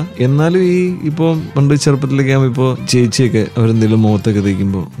ഒന്നും അല്ല. എന്നാലും ഈ ഇപ്പൊ പണ്ട് ചെറുപ്പത്തിലേക്ക് ആകുമ്പോ ഇപ്പൊ ചേച്ചിയൊക്കെ അവരെന്തെങ്കിലും മുഖത്തൊക്കെ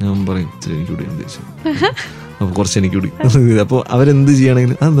തേക്കുമ്പോ ഞാൻ പറയും എനിക്കൂടി അപ്പൊ കുറച്ച് എനിക്ക് കൂടി. അപ്പൊ അവരെന്ത്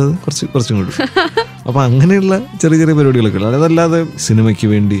ചെയ്യണമെങ്കിലും അതെന്താ കുറച്ചും കൂടി. അപ്പൊ അങ്ങനെയുള്ള ചെറിയ ചെറിയ പരിപാടികളൊക്കെ ഉള്ളു. അതല്ലാതെ സിനിമയ്ക്ക്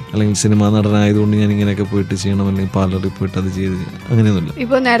വേണ്ടി അല്ലെങ്കിൽ സിനിമാ നടനായതുകൊണ്ട് ഞാൻ ഇങ്ങനെയൊക്കെ പോയിട്ട് ചെയ്യണം അല്ലെങ്കിൽ പാർലറിൽ പോയിട്ട് അത് ചെയ്ത് അങ്ങനെയൊന്നുമില്ല.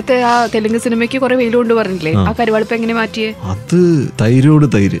 ഇപ്പൊ നേരത്തെ ആ തെലുങ്ക് സിനിമയ്ക്ക് കുറെ വെയിൽ കൊണ്ട് പറഞ്ഞില്ലേ, ആ കരുവാളിപ്പ് എങ്ങനെ മാറ്റിയേ? അത്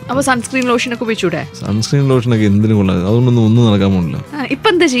തൈര്. അപ്പൊ സൺസ്ക്രീൻ ലോഷൻ ഒക്കെ ഉപയോഗിച്ചൂടെ? സൺസ്ക്രീൻ ലോഷനൊക്കെ എന്തിനും കൊള്ളാതെ, അതുകൊണ്ടൊന്നും ഒന്നും നടക്കാൻ പോണില്ല. ഇപ്പൊ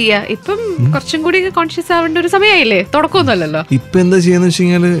എന്താ ചെയ്യാ? ഇപ്പം കുറച്ചും കൂടി കോൺഷ്യസ് ആവേണ്ട ഒരു സമയമായില്ലേ? തുടക്കമൊന്നുമല്ലല്ലോ. ഇപ്പൊ എന്താ ചെയ്യാന്ന് വെച്ച്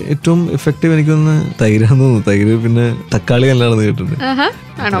കഴിഞ്ഞാല് ഏറ്റവും എഫക്റ്റീവ് എനിക്കൊന്ന് തൈരാന്ന് തോന്നുന്നു. തൈര് പിന്നെ തക്കാളി നല്ലതാണെന്ന് കേട്ടിട്ടുണ്ട്.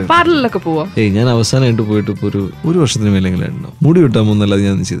 ആണോ? പാർലറിലൊക്കെ പോവോ? ഞാൻ അവസാനമായിട്ട് പോയിട്ട് ഇപ്പൊ ഒരു വർഷത്തിന് മേലെങ്കിലും മുടി വിട്ടാൻ പോകുന്നല്ലാതെ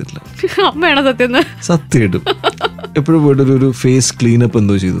ഞാൻ ചെയ്തിട്ടില്ല. അമ്മയാണോ സത്യമായിട്ടും എപ്പോഴും പോയിട്ട് ഒരു ഫേസ് ക്ലീനപ്പ്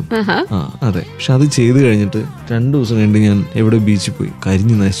എന്തോ ചെയ്തു. അതെ. പക്ഷെ അത് ചെയ്ത് കഴിഞ്ഞിട്ട് 2 ദിവസം കഴിഞ്ഞ് ഞാൻ എവിടെ ബീച്ചിൽ പോയി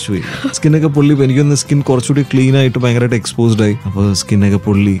കരിഞ്ഞ് നശിച്ചു പോയി. സ്കിന്നൊക്കെ പൊള്ളി. എനിക്കൊന്ന് സ്കിൻ കുറച്ചുകൂടി ക്ലീൻ ആയിട്ട് ഭയങ്കരമായിട്ട് എക്സ്പോസ്ഡ് ആയി. അപ്പൊ സ്കിന്നൊക്കെ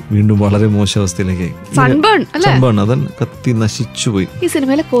പൊള്ളി വീണ്ടും വളരെ മോശം അവസ്ഥയിലേക്കായി. സൺബേൺ അതന്നെ കത്തി നശിച്ചു പോയി. ഈ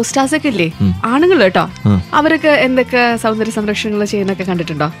സിനിമയിലെ കോസ്റ്റാസ് ഒക്കെ ഇല്ലേ, ആണുങ്ങൾ കേട്ടോ, അവരൊക്കെ എന്തൊക്കെ സൗന്ദര്യ സംരക്ഷണങ്ങൾ ചെയ്യുന്നൊക്കെ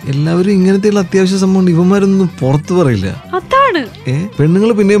കണ്ടിട്ടുണ്ടോ? എല്ലാവരും ഇങ്ങനത്തെ അത്യാവശ്യ സംഭവം ഇവന്മാരൊന്നും പുറത്ത് പറയില്ല. അതാണ് പെണ്ണുങ്ങൾ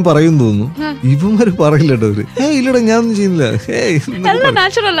പിന്നെയും പറയും തോന്നുന്നു. ഇവന്മാര് പറയില്ല കേട്ടോ. അവര് ഇല്ലടാ ഞാനൊന്നും ചെയ്യുന്നില്ല.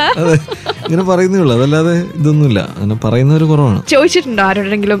 അതെ, ഇങ്ങനെ പറയുന്നേ ഉള്ളു. അതല്ലാതെ ഇതൊന്നുമില്ല. അങ്ങനെ പറയുന്നവര് കുറവാണ്. ചോദിച്ചിട്ടുണ്ടോ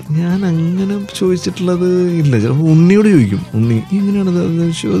ആരോടെങ്കിലും? ഞാൻ അങ്ങനെ ചോദിച്ചിട്ടുള്ളത് ഇല്ല. ചിലപ്പോ ഉണ്ണിയോട് ചോദിക്കും. ഉണ്ണി എങ്ങനെയാണ്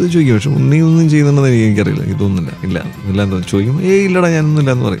ചോദിക്കും. പക്ഷെ ഉണ്ണി ഒന്നും ചെയ്യുന്നുണ്ടെന്ന് എനിക്കറിയില്ല. ഇതൊന്നുമില്ല. ഇല്ല ഇല്ലാന്ന് ചോദിക്കും. ഇല്ലടാ ഞാനൊന്നും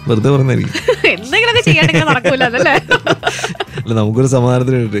ഇല്ലാന്ന് പറയും. വെറുതെ പറയുന്നതായിരിക്കും. അല്ല, നമുക്കൊരു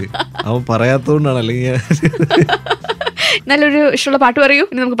സമാധാനത്തിന് വേണ്ടി അവൻ പറയാത്തോണ്ടാണ്. അല്ലെങ്കിൽ നല്ലൊരു ഇഷ്ടമുള്ള പാട്ട് പറയൂ.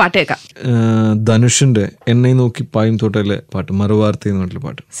 ഇനി നമുക്ക് പാട്ട് കേൾക്കാം. ധനുഷിന്റെ എന്നെ നോക്കി പായും തോട്ടയിലെ പാട്ട് മറുവാർത്ത എന്ന് പറഞ്ഞ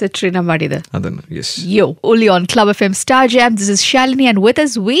പാട്ട്. സിട്രീന പാടിയത്. അതന്നെ. Yes. Yo, only on Club FM Star Jam. This is Shalini and with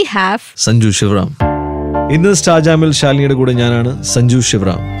us we have Sanju Sivram. ഇന്ന് സ്റ്റാർ ജാമിൽ ശാലിനിയുടെ കൂടെ ഞാനാണ് സഞ്ജു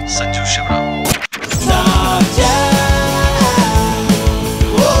ശിവറാം.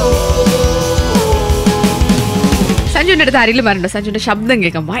 സഞ്ജുവിന്റെ അടുത്ത് ആരെങ്കിലും പറഞ്ഞിട്ടുണ്ടോ സഞ്ജുവിന്റെ ശബ്ദം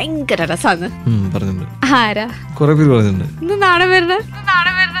കേൾക്കാൻ ഭയങ്കര രസാന്ന്? പറഞ്ഞിട്ടുണ്ട്. ആരാ? കുറെ പേര് പറഞ്ഞിട്ടുണ്ട്. നാണം വരണ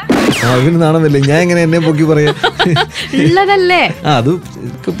നാണം വരില്ല. ഞാൻ എങ്ങനെ എന്നെ പൊക്കി പറയാ ഉള്ളതല്ലേ? അത്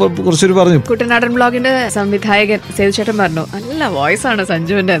കുറച്ചൊരു പറഞ്ഞു. കുട്ടനാടൻ ബ്ലോഗിന്റെ സംവിധായകൻ സേതുചേട്ടൻ പറഞ്ഞു നല്ല വോയിസ് ആണ്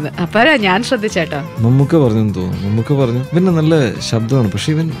സഞ്ജുവിന്റെ. അപ്പഴാ ഞാൻ ശ്രദ്ധിച്ചേട്ടോ. നമുക്ക് പറഞ്ഞെന്ന് തോന്നുന്നു. നമുക്ക് പറഞ്ഞു പിന്നെ നല്ല ശബ്ദമാണ്.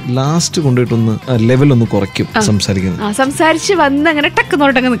 പക്ഷെ ഇവൻ ലാസ്റ്റ് കൊണ്ടുപോയിട്ടൊന്ന് ലെവൽ ഒന്ന് കുറയ്ക്കും സംസാരിക്കുന്നത്. സംസാരിച്ച് വന്ന് അങ്ങനെ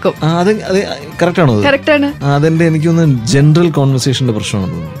ടക്കുന്നോട്ടങ്ങ് നിൽക്കും. കറക്റ്റ് ആണോ? കറക്റ്റ് ആണ്. അതെന്റെ എനിക്കൊന്ന് ജനറൽ കോൺവെർസേഷന്റെ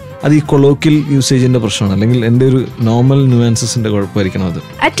പ്രശ്നമാണെന്ന് തോന്നുന്നു. അത് ഈ കൊളോക്കിയൽ യൂസേജിന്റെ പ്രശ്നമാണ്, അല്ലെങ്കിൽ എന്റെ ഒരു നോർമൽ ന്യൂആൻസസിന്റെ കുഴപ്പമായിരിക്കണം അത്.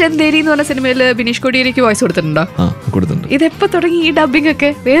 അറ്റന്തേരി എന്ന് പറഞ്ഞ സിനിമയിൽ ബിനീഷ് കോടിയേരിക്ക് വോയിസ് കൊടുത്തിട്ടുണ്ടോ? കൊടുത്തിട്ടുണ്ട്. ഇതെപ്പോ തുടങ്ങി ഈ ഡബിംഗ് ഒക്കെ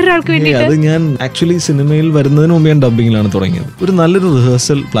വേറൊരാൾക്ക് വേണ്ടി? അത് ഞാൻ ആക്ച്വലി സിനിമയിൽ വരുന്നതിന് മുമ്പ് ഞാൻ ഡബിങ്ങിലാണ് തുടങ്ങിയത്. ഒരു നല്ലൊരു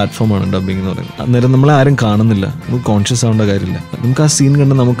റിഹേഴ്സൽ പ്ലാറ്റ്ഫോമാണ് ഡബിംഗ് എന്ന് പറയുന്നത്. അന്നേരം നമ്മളെ ആരും കാണുന്നില്ല, നമുക്ക് കോൺഷ്യസ് ആവേണ്ട കാര്യമില്ല, നമുക്ക് ആ സീൻ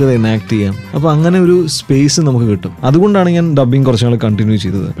കണ്ട് നമുക്ക് എനാക്ട് ചെയ്യാം. അപ്പൊ അങ്ങനെ ഒരു സ്പേസ് നമുക്ക് കിട്ടും. അതുകൊണ്ടാണ് ഞാൻ ഡബിങ് കുറച്ചുനാൾ കണ്ടിന്യൂ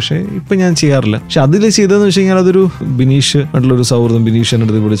ചെയ്തത്. പക്ഷേ ഇപ്പൊ ഞാൻ ചെയ്യാറില്ല. പക്ഷെ അതിൽ ചെയ്തതെന്ന് വെച്ച് കഴിഞ്ഞാൽ അതൊരു ബിനീഷ് ആയിട്ടുള്ള ഒരു സൗഹൃദം. ബിനീഷ് എന്റെ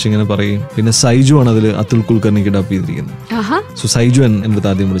അടുത്ത് വിളിച്ച് ഇങ്ങനെ പറയും. പിന്നെ സൈജു ആണ് അതിൽ അതുൽ കുൽക്കർണിക്ക് ഡബ് ചെയ്തിരിക്കുന്നത്. സോ സൈജു എന്റെ അടുത്ത്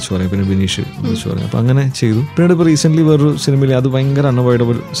ആദ്യം വിളിച്ചു പറയും, പിന്നെ ബിനീഷ് വിളിച്ചു പറയും. അപ്പൊ അങ്ങനെ ചെയ്തു. പിന്നീട് ഇപ്പൊ റീസെന്റ് വേറൊരു സിനിമയിൽ അത് ഭയങ്കര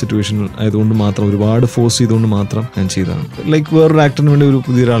അൺഅവോയ്ഡബിൾ സിറ്റുവേഷൻ ആയതുകൊണ്ട് മാത്രം, ഒരുപാട് ഫോഴ്സ് ചെയ്തുകൊണ്ട് മാത്രം ഞാൻ ചെയ്തതാണ്. ലൈക്ക് വേറൊരു ആക്ടറിന് വേണ്ടി, ഒരു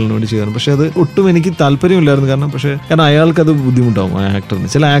പുതിയ ഒരാളിന് വേണ്ടി ചെയ്താണ്. പക്ഷെ അത് ഒട്ടും എനിക്ക് താല്പര്യമില്ലായിരുന്നു. കാരണം അയാൾക്ക് അത് ബുദ്ധിമുട്ടാവും ആ ആക്ടറിന്.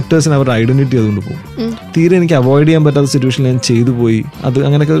 ചില ആക്ടേഴ്സിന് അവരുടെ ഐഡന്റിറ്റി അതുകൊണ്ട് പോകും. തീരെ എനിക്ക് അവോയ്ഡ് ചെയ്യാൻ പറ്റാത്ത സിറ്റുവേഷൻ ഞാൻ ചെയ്തു പോയി. അത്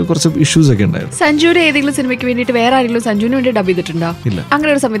അങ്ങനെയൊക്കെ കുറച്ച് ഇഷ്യൂസ് ഒക്കെ ഉണ്ടായിരുന്നു. സഞ്ജുയുടെ ഏതെങ്കിലും സിനിമയ്ക്ക് വേണ്ടിയിട്ട് വേറെ ആരെങ്കിലും സഞ്ജുവിന് വേണ്ടി ഡബ് ചെയ്തിട്ടുണ്ടോ? ഇല്ല. അങ്ങനെ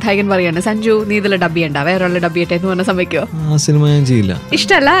ഒരു സംവിധായകൻ പറയാണ്, സഞ്ജു നീ ഇതിൽ ഡബ് ചെയ്യണ്ട, വേറെ ആളെ ഡബ് ചെയ്യട്ടെ എന്ന് പറഞ്ഞ സമയക്കോ? ആ സിനിമ ഞാൻ ചെയ്യില്ല.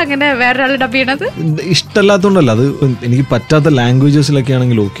 ഇഷ്ടമല്ല അങ്ങനെ വേറെ ആളെ ഡബ് ചെയ്യണത്? ഇഷ്ടമല്ലാത്തതുകൊണ്ടല്ല, അത് എനിക്ക് പറ്റാത്ത ലാംഗ്വേജസിലൊക്കെ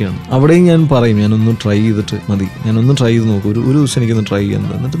ആണെങ്കിൽ ഓക്കെയാണ്. അവിടെയും ഞാൻ പറയും, ഞാനൊന്ന് ട്രൈ ചെയ്തിട്ട് മതി, ഞാനൊന്ന് ട്രൈ ചെയ്ത് നോക്കും, ഒരു ദിവസം എനിക്കൊന്ന് ട്രൈ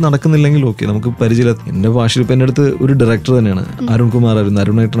ചെയ്യുന്നത്. എന്നിട്ട് നടക്കുന്നില്ലെങ്കിൽ ഓക്കെ, നമുക്ക് പരിചയം. എന്റെ ഭാഷയിൽ ഇപ്പം എൻ്റെ അടുത്ത് ഒരു ഡയറക്ടർ തന്നെയാണ്, അരുൺകുമാർ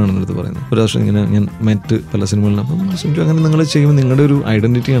അരുണേട്ടനാണ് എൻ്റെ അടുത്ത് പറയുന്നത്. ഒരു വർഷം ഇങ്ങനെ ഞാൻ മറ്റ് പല സിനിമകളിലും. അപ്പം അങ്ങനെ നിങ്ങൾ ചെയ്യുമ്പോൾ നിങ്ങളുടെ ഒരു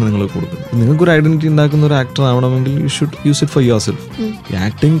ഐഡന്റിറ്റിയാണ് നിങ്ങൾ കൊടുക്കുന്നത്. നിങ്ങൾക്കൊരു ഐഡന്റിറ്റി ഉണ്ടാക്കുന്ന ഒരു ആക്ടർ ആവണമെങ്കിൽ you should use it for your self.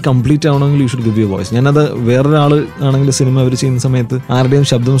 Acting complete ആവണമെങ്കിൽ you should give your voice. ഞാനത് വേറൊരാൾ ആണെങ്കിൽ സിനിമ അവർ ചെയ്യുന്ന സമയത്ത് ആരുടെയും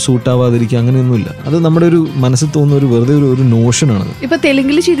ശബ്ദം സൂട്ട് ആവാതിരിക്കുക അങ്ങനെയൊന്നുമില്ല. അത് നമ്മുടെ ഒരു മനസ്സിൽ തോന്നുന്ന ഒരു വെറുതെ ഒരു നോഷനാണ്. ഇപ്പൊ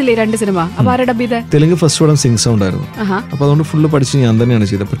തെലുങ്കിൽ ചെയ്തില്ലേ 2 സിനിമ? തെലുങ്ക് ഫസ്റ്റ് പടം സിംഗ് സൗണ്ട് ആയിരുന്നു. അപ്പൊ അതുകൊണ്ട് ഫുള്ള് പഠിച്ച് ഞാൻ തന്നെയാണ്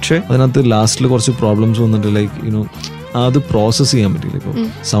ചെയ്തത്. പക്ഷെ അതിനകത്ത് ലാസ്റ്റിൽ കുറച്ച് പ്രോബ്ലംസ് വന്നിട്ട്, ലൈക്ക് യുനോ അത് പ്രോസസ് ചെയ്യാൻ പറ്റില്ല. ഇപ്പോൾ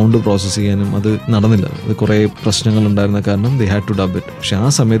സൗണ്ട് പ്രോസസ് ചെയ്യാനും അത് നടന്നില്ല. അത് കുറേ പ്രശ്നങ്ങൾ ഉണ്ടായിരുന്ന കാരണം they had to dub it. പക്ഷെ ആ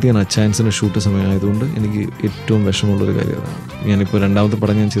സമയത്ത് ഞാൻ അച്ചാൻസിന്റെ ഷൂട്ട് സമയമായതുകൊണ്ട് എനിക്ക് ഏറ്റവും വിഷമമുള്ളൊരു കാര്യമാണ്. ഞാനിപ്പോൾ രണ്ടാമത്തെ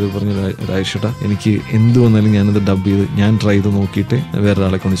പടം ഞാൻ ചെയ്ത് പറഞ്ഞ രാജേഷേട്ട, എനിക്ക് എന്ത് വന്നാലും ഞാനത് ഡബ് ചെയ്ത് ഞാൻ ട്രൈ ചെയ്ത് നോക്കിയിട്ട്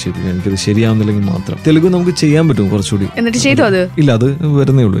വേറൊരാളെ കൊണ്ട് ചെയ്യിപ്പിക്കും. എനിക്കത് ശരിയാവുന്നില്ലെങ്കിൽ മാത്രം. തെലുങ്ക് നമുക്ക് ചെയ്യാൻ പറ്റും കുറച്ചുകൂടി. എന്നിട്ട് ചെയ്തോ? അത് ഇല്ല, അത്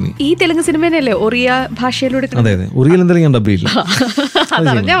വരുന്നേ ഉള്ളൂ. ഇനി ഈ തെലുങ്ക് സിനിമേനല്ലേ ഒറിയ ഭാഷയിലൂടെ? അതെ അതെ, ഒറിയൽ എന്തായാലും ഞാൻ ഡബ് ചെയ്യില്ല.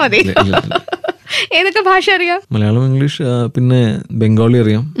 ഏതൊക്കെ ഭാഷ അറിയാം? മലയാളം, ഇംഗ്ലീഷ്, പിന്നെ ബംഗാളി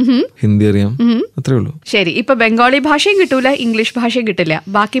അറിയാം, ഹിന്ദി അറിയാം, അത്രേ ഉള്ളൂ. ശരി, ഇപ്പൊ ബംഗാളി ഭാഷയും കിട്ടൂല, ഇംഗ്ലീഷ് ഭാഷയും കിട്ടില്ല.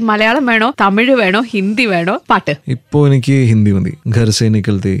 ബാക്കി മലയാളം വേണോ, തമിഴ് വേണോ, ഹിന്ദി വേണോ? പാട്ട് ഇപ്പോ എനിക്ക് ഹിന്ദി മതി. ഘർ സേ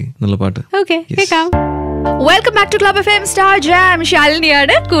നിക്കൽതേ എന്നുള്ള പാട്ട്. ഓക്കെ, കേൾക്കാം. Welcome back to club FM star jam.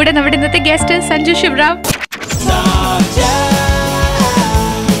 ശാലിനിയാണ് കൂടെ. നമ്മുടെ ഇന്നത്തെ ഗസ്റ്റ് സഞ്ജു ശിവറാം.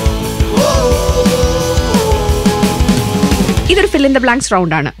 ഇതൊരു fill in the blanks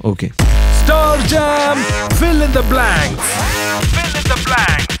round ആണ്. Okay. Starjam, fill in the blanks. Fill in the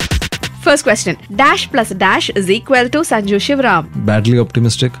blanks. First question. Dash plus dash is equal to Sanju Sivram. Badly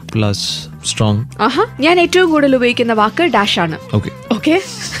optimistic plus strong. ഞാൻ ഏറ്റവും കൂടുതൽ ഉപയോഗിക്കുന്ന വാക്ക് dash ആണ്. Okay. Okay,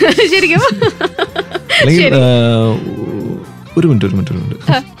 ശരിക്കും? ഒരു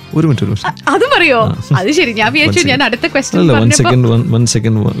minute. അത് പറയോ? അത് ശരി, ഞാൻ വിചാരിച്ചു ഞാൻ അടുത്ത ക്വസ്റ്റ്യൻ.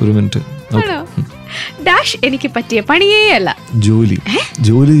 ഒരു മിനിറ്റ്. ഡാഷ് എനിക്ക് പറ്റിയ പണിയേ അല്ല. ജോലി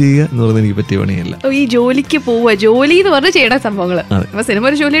ചെയ്യുക എന്ന് പറയുന്നത് എനിക്ക് പറ്റിയ പണിയല്ല. ഈ ജോലിക്ക് പോവുക, ജോലി എന്ന് പറഞ്ഞ് ചെയ്യണ സംഭവങ്ങള്. അപ്പൊ സിനിമ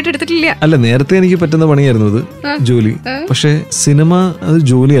ഒരു ജോലിയായിട്ട് എടുത്തിട്ടില്ല. അല്ല, നേരത്തെ എനിക്ക് പറ്റുന്ന പണിയായിരുന്നു അത്, ജോലി. പക്ഷെ സിനിമ അത്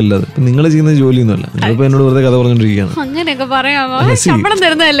ജോലിയല്ല. അത് നിങ്ങൾ ചെയ്യുന്ന ജോലിയൊന്നുമല്ല. നിങ്ങളിപ്പോ എന്നോട് വെറുതെ കഥ പറഞ്ഞോണ്ടിരിക്കുകയാണ്. അങ്ങനെയൊക്കെ പറയാമോ? ശമ്പളം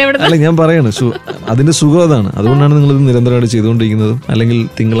തരുന്നതല്ലേ ഇവിടെ? അല്ല, ഞാൻ പറയാണ്, അതിന്റെ സുഖം അതാണ്. അതുകൊണ്ടാണ് നിങ്ങൾ ഇത് നിരന്തരമായിട്ട് ചെയ്തുകൊണ്ടിരിക്കുന്നതും. അല്ലെങ്കിൽ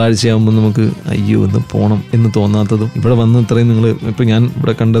തിങ്കളാഴ്ച ആകുമ്പോൾ നമുക്ക് അയ്യോ എന്ന് പോണം എന്ന് തോന്നാത്തതും. ഇവിടെ വന്ന് ഇത്രയും നിങ്ങൾ ഇപ്പൊ ഞാൻ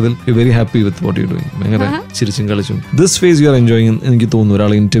ഇവിടെ കണ്ടതിൽ very happy with what you doing. ഭയങ്കര ചിരിച്ചും കളിച്ചും this face you are enjoying. എനിക്ക് തോന്നുന്നു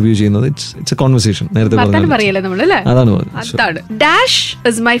ഒരാളെ ഇന്റർവ്യൂ ചെയ്യുന്നത് ഇറ്റ്സ് എ കോൺവെർസേഷൻ. നേരത്തെ അതാണ് പറഞ്ഞത്. Dash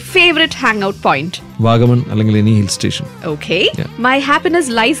is my favourite hang out point. Vagamon അല്ലെങ്കിൽ any hill station. Okay. My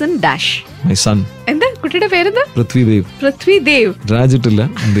happiness lies in dash. My son. എന്താ കുട്ടിയുടെ പേരെന്താ? പൃഥ്വിദേവ്. രാജിട്ടില്ല,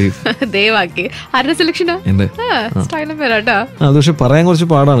 ദേവാക്കി. ആരുടെ സെലക്ഷനാ? എന്റെ സ്റ്റൈലും പേരാട്ടോ. അത് പക്ഷെ പറയാൻ കുറച്ച്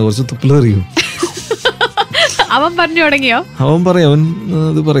പാടാണ്, കുറച്ച് തുപ്പിലറിയും. അവൻ പറഞ്ഞു തുടങ്ങിയോ? അവൻ പറയും, അവൻ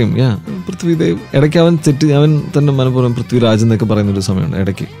അത് പറയും. പൃഥ്വിദേവ്. ഇടയ്ക്ക് അവൻ അവൻ തന്നെ മനഃപൂർവ്വം പൃഥ്വിരാജ് എന്നൊക്കെ പറയുന്ന ഒരു സമയമുണ്ട്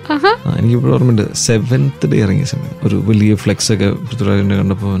ഇടയ്ക്ക്. എനിക്കിപ്പോൾ ഓർമ്മയുണ്ട്, 7th ഡേ ഇറങ്ങിയ സമയം ഒരു വലിയ ഫ്ലെക്സ് ഒക്കെ പൃഥ്വിരാജിന്റെ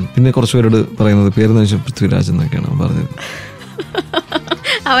കണ്ടപ്പോൾ പിന്നെ കുറച്ച് പേരോട് പറയുന്നത് പേരെന്ന് വെച്ചാൽ പൃഥ്വിരാജ് എന്നൊക്കെയാണ് അവൻ പറഞ്ഞത്.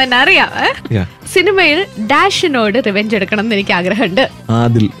 അവൻ അറിയാം. സിനിമയിൽ ഡാഷിനോട് റിവെഞ്ച് എടുക്കണം എന്ന് എനിക്ക് ആഗ്രഹമുണ്ട്.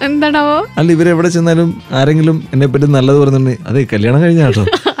 അതിൽ എന്താണാവോ? അല്ല, ഇവരെവിടെ ചെന്നാലും ആരെങ്കിലും എന്നെ പറ്റി നല്ലത് പറയുന്നുണ്ട്. അതെ, കല്യാണം കഴിഞ്ഞ കേട്ടോ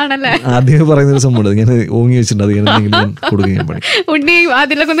ആദ്യം പറയുന്ന ഒരു സംഭവം ഞാൻ ഓങ്ങി വെച്ചിട്ടുണ്ട്. അത് എന്തെങ്കിലും കൊടുക്കുകയും പണി. ഉണ്ണി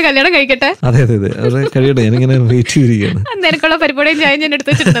അതിലൊക്കെ ഒന്ന് കല്യാണം കഴിക്കട്ടെ. അതെ അതെ അതെ, അവരെ കഴിയട്ടെ. ഞാനിങ്ങനെ വെയിറ്റ് ചെയ്തിരിക്കുകയാണ്. നിനക്കുള്ള പരിപാടിയും ഞാൻ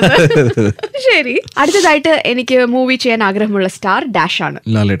എടുത്തു വെച്ചിട്ടുണ്ട്. ശരി, അടുത്തതായിട്ട് എനിക്ക് മൂവി ചെയ്യാൻ ആഗ്രഹമുള്ള സ്റ്റാർ ഡാഷ് ആണ്.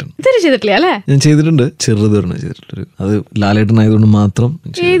 ലാലേട്ടൻ. ഇതുവരെ ചെയ്തിട്ടില്ല അല്ലേ? ഞാൻ ചെയ്തിട്ടുണ്ട്, ചെറുതാണ് ചെയ്തിട്ടുള്ളത്. അത് ലാലേട്ടൻ ആയതുകൊണ്ട് മാത്രം.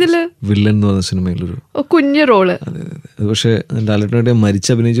 വില്ലൻ എന്ന് പറഞ്ഞ സിനിമ സിനിമയിലൊരു കുഞ്ഞു റോള്. അതെ അതെ. അത് പക്ഷേ ലാലേട്ടനായിട്ട് മരിച്ച്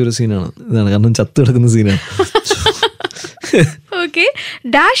അഭിനയിച്ച ഒരു സീനാണ് ഇതാണ്, കാരണം ചത്ത് കിടക്കുന്ന സീനാണ്. ഓക്കെ.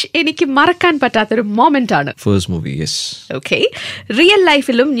 ഡാഷ് എനിക്ക് മറക്കാൻ പറ്റാത്തൊരു മൊമെന്റ് ആണ്. First movie. Yes. Okay. Real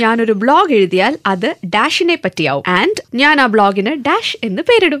ലൈഫിലും ഞാനൊരു ബ്ലോഗ് എഴുതിയാൽ അത് ഡാഷിനെ പറ്റിയാവും. ആൻഡ് ഞാൻ ആ ബ്ലോഗിന് ഡാഷ് എന്ന്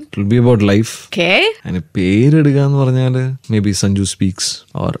പേരിടും. It will be about life. Okay. അതിന് പേരിടുക എന്ന് പറഞ്ഞാൽ may be Sanju speaks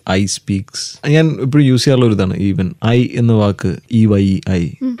or I speaks. ഞാൻ ഇപ്പോഴും യൂസ് ചെയ്യാറുള്ള ഒരു ഇതാണ്, ഈവൻ ഐ എന്ന വാക്ക് EYI.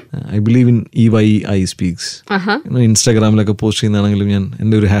 I believe in EYI speaks. ഇൻസ്റ്റാഗ്രാമിലൊക്കെ post ചെയ്യുന്നതാണെങ്കിലും ഞാൻ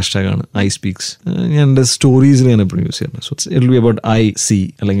എൻ്റെ ഒരു ഹാഷ്ടാഗ് ആണ് ഐ സ്പീക്സ്. ഞാൻ എൻ്റെ സ്റ്റോറീസിൽ ഞാൻ എപ്പോഴും യൂസ് ചെയ്യാറുണ്ട്. So it will be about I see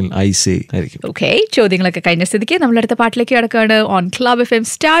അല്ലെങ്കിൽ ഐ സേ ആയിരിക്കും. ഓക്കെ. ചോദ്യങ്ങളൊക്കെ കഴിഞ്ഞ സ്ഥിതിക്ക് നമ്മളടുത്ത പാട്ടിലേക്ക് കിടക്കുകയാണ്. On club FM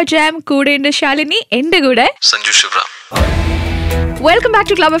star jam. കൂടെയുണ്ട് ശാലിനി, എന്റെ കൂടെ Sanju Sivaram. Welcome back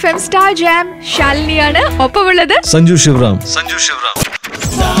to club FM star jam. ശാലിനിയാണ് ഒപ്പമുള്ളത്. Sanju Sivaram.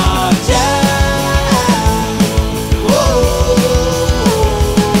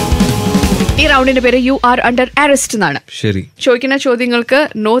 ഈ റൗണ്ടിന്റെ പേര് യു ആർ അണ്ടർ അറസ്റ്റ് എന്നാണ്. ശരി. ചോദിക്കുന്ന ചോദ്യങ്ങൾക്ക്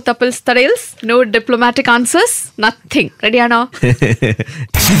no തപ്പിൾസ് തടയിൽസ്, no diplomatic answers, nothing. റെഡിയാണോ?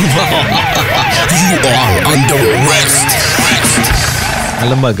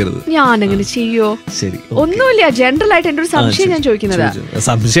 അലമ്പാക്കരുത്. ഞാനങ്ങനെ ചെയ്യോ? ശരി. ഒന്നുമില്ല, ജനറൽ ആയിട്ട് എന്റെ ഒരു സംശയം ഞാൻ ചോദിക്കുന്നതാ.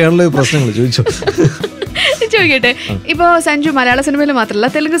 സംശയമുള്ള പ്രശ്നങ്ങൾ ചോദിച്ചോ. ചോദിക്കട്ടെ. ഇപ്പൊ സഞ്ജു മലയാള സിനിമയിൽ മാത്രമല്ല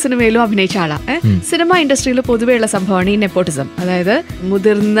തെലുങ്ക് സിനിമയിലും അഭിനയിച്ച ആളാ. സിനിമ ഇൻഡസ്ട്രിയിൽ പൊതുവെയുള്ള സംഭവമാണ് ഈ നെപ്പോട്ടിസം. അതായത്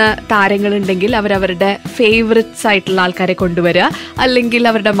മുതിർന്ന താരങ്ങൾ ഉണ്ടെങ്കിൽ അവരവരുടെ ഫേവറേറ്റ്സ് ആയിട്ടുള്ള ആൾക്കാരെ കൊണ്ടുവരിക, അല്ലെങ്കിൽ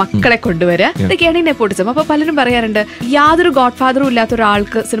അവരുടെ മക്കളെ കൊണ്ടുവരിക. ഇതൊക്കെയാണ് ഈ നെപ്പോട്ടിസം. അപ്പൊ പലരും പറയാറുണ്ട് യാതൊരു ഗോഡ് ഫാദറും ഇല്ലാത്ത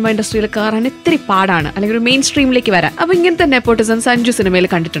ഒരാൾക്ക് സിനിമ ഇൻഡസ്ട്രിയിൽ കയറാൻ ഇത്തിരി പാടാണ്, അല്ലെങ്കിൽ ഒരു മെയിൻ സ്ട്രീമിലേക്ക് വരാൻ. അപ്പൊ ഇങ്ങനത്തെ നെപ്പോട്ടിസം സഞ്ജു സിനിമയിൽ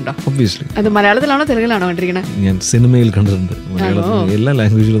കണ്ടിട്ടുണ്ടോ? ഒബ്വിയസ്ലി. അത് മലയാളത്തിലാണോ തെലുങ്കിലാണോ കണ്ടിരിക്കുന്നത്? ഞാൻ സിനിമയിൽ കണ്ടിട്ടുണ്ട്, മലയാളത്തിൽ എല്ലാ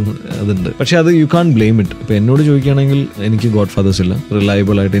ലാംഗ്വേജിലും അതുണ്ട്. പക്ഷെ അത് യു കാൺ ബ്ലെയിം ഇറ്റ്. ഇപ്പൊ എന്നോട് ചോദിക്കുകയാണെങ്കിൽ എനിക്ക് ഗോഡ് ഫാദേഴ്സ് ഇല്ല.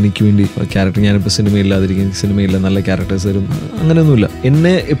 റിലയബിൾ ആയിട്ട് എനിക്ക് വേണ്ടി ക്യാരക്ടർ, ഞാനിപ്പോൾ സിനിമയില്ലാതിരിക്കും, സിനിമയില്ല നല്ല ക്യാരക്ടേഴ്സ് തരും, അങ്ങനെയൊന്നുമില്ല.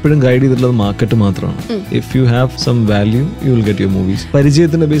 എന്നെ എപ്പോഴും ഗൈഡ് ചെയ്തിട്ടുള്ളത് മാർക്കറ്റ് മാത്രമാണ്. If you have some value you will get your movies.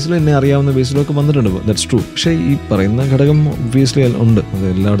 പരിചയത്തിന്റെ ബേസിലും എന്നെ അറിയാവുന്ന ബേസിലും ഒക്കെ വന്നിട്ടുണ്ട്. That's true. പക്ഷേ ഈ പറയുന്ന ഘടകം ഒബ്വിയസ്ലി ഉണ്ട്, അത്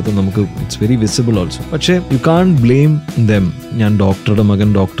എല്ലായിടത്തും നമുക്ക് ഇറ്റ്സ് വെരി വിസിബിൾ ഓൾസോ. പക്ഷേ യു കാൺ ബ്ലെയിം ദം. ഞാൻ ഡോക്ടറുടെ മകൻ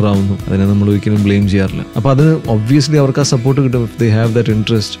ഡോക്ടർ ആവുന്നു, അതിനെ നമ്മൾ ഒരിക്കലും ബ്ലെയിം ചെയ്യാറില്ല. അപ്പൊ അതിന് ഒബ്വിയസ്ലി അവർക്ക് ആ സപ്പോർട്ട് കിട്ടും. If they have that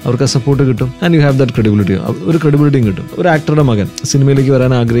interest അവർക്ക് ആ സപ്പോർട്ട് കിട്ടും. And you have that credibility. ഒരു ക്രെഡിബിലിറ്റിയും കിട്ടും. ഒരു ആക്ടറുടെ മകൻ സിനിമയിലേക്ക്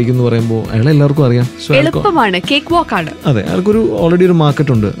വരാൻ ആഗ്രഹിക്കുന്നു പറയുമ്പോൾ അയാളെ എല്ലാവർക്കും അറിയാം. എളുപ്പമാണ്, കേക്ക് വാക്ക് ആണ്. അതെ, അയാൾക്കൊരു ഓൾറെഡി ഒരു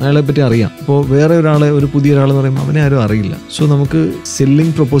മാർക്കറ്റ് ഉണ്ട്, അയാളെ പറ്റി അറിയാം. ഇപ്പോൾ വേറെ ഒരാളെ, ഒരു പുതിയ ഒരാളെന്ന് പറയുമ്പോൾ അവനെ ആരും അറിയില്ല. സോ നമുക്ക്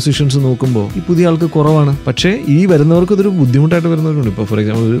സെല്ലിംഗ് പ്രൊപ്പോസിഷൻസ് നോക്കുമ്പോൾ ഈ പുതിയ ആൾക്ക് കുറവാണ്. പക്ഷേ ഈ വരുന്നവർക്ക് ഇതൊരു ബുദ്ധിമുട്ടായിട്ട് വരുന്നവരുണ്ട്. ഇപ്പോൾ ഫോർ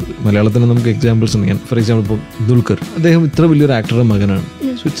എക്സാമ്പിൾ ഒരു മലയാളത്തിന് നമുക്ക് എക്സാമ്പിൾസ് ഉണ്ട്. ഫോർ എക്സാമ്പിൾ ഇപ്പോൾ ദുൽഖർ, അദ്ദേഹം ഇത്ര വലിയൊരു ആക്ടറുടെ മകനാണ്.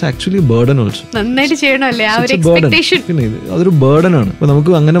 So it's actually burden also. നന്നായിട്ട് ചെയ്യണമല്ലേ ആ ഒരു എക്സ്പെക്ടേഷൻ. പിന്നെ അതൊരു ബർഡൻ ആണ്. അപ്പോൾ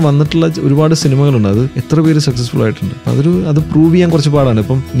നമുക്ക് അങ്ങനെ വന്നിട്ടുള്ള ഒരുപാട് സിനിമകളുണ്ട്, അത് എത്ര പേര് സക്സസ്ഫുൾ ആയിട്ടുണ്ട്. അത് പ്രൂവ് ചെയ്യാൻ കുറച്ച് പാടാണ്.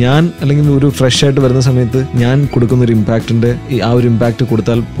 ഇപ്പം ഞാൻ അല്ലെങ്കിൽ ഒരു ഫ്രഷ് ആയിട്ട് വരുന്ന സമയത്ത് ഞാൻ കൊടുക്കുന്ന ഒരു ഇമ്പാക്റ്റിന്റെ ആ ഒരു ഇമ്പാക്ട്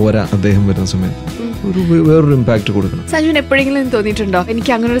കൊടുത്താൽ പോരാ. അദ്ദേഹം വരുന്ന സമയത്ത് വേറൊരു ഇമ്പാക്ട് കൊടുക്കണം. സഞ്ജുവിന് എപ്പോഴെങ്കിലും തോന്നിയിട്ടുണ്ടോ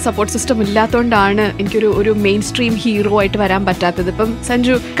എനിക്ക് അങ്ങനെ ഒരു സപ്പോർട്ട് സിസ്റ്റം ഇല്ലാത്തതുകൊണ്ടാണ് എനിക്കൊരു ഒരു മെയിൻ സ്ട്രീം ഹീറോ ആയിട്ട് വരാൻ പറ്റാത്തത്? ഇപ്പം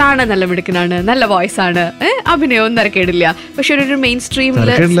സഞ്ജു കാണാൻ നല്ല മിടുക്കനാണ്, നല്ല വോയിസ് ആണ്, അഭിനയവും തിരക്കേടില്ല. പക്ഷെ ഒരു മെയിൻ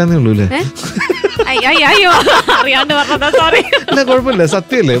സ്ട്രീമിൽ അയ്യോ അറിയാണ്ട് പറഞ്ഞതാ, സോറി. കുഴപ്പമില്ല,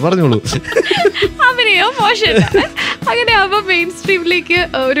 സത്യമല്ലേ, പറഞ്ഞോളൂ. അഭിനയം മോശമല്ല. അങ്ങനെ ആവുമ്പോ മെയിൻ സ്ട്രീമിലേക്ക്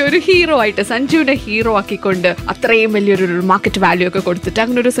ഒരു ഹീറോ ആയിട്ട് സഞ്ജുവിനെ ഹീറോ ആക്കിക്കൊണ്ട് അത്രയും വലിയൊരു മാർക്കറ്റ് വാല്യൂ ഒക്കെ കൊടുത്തിട്ട്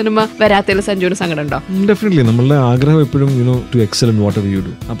അങ്ങനെ ഒരു സിനിമ വരാത്തതിൽ സഞ്ജുവിന് സങ്കടം ഉണ്ടോ? ഡെഫിനറ്റ്ലി. നമ്മളുടെ ആഗ്രഹം എപ്പോഴും to Excel in what ever you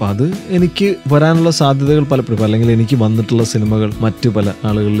do. അപ്പൊ അത് എനിക്ക് വരാനുള്ള സാധ്യതകൾ പലപ്പോഴും, അല്ലെങ്കിൽ എനിക്ക് വന്നിട്ടുള്ള സിനിമകൾ മറ്റു പല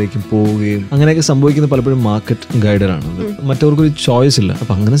ആളുകളിലേക്കും പോവുകയും അങ്ങനെയൊക്കെ സംഭവിക്കുന്ന പലപ്പോഴും മാർക്കറ്റ് ഗൈഡറാണ്. മറ്റവർക്കൊരു ചോയ്സ് ഇല്ല.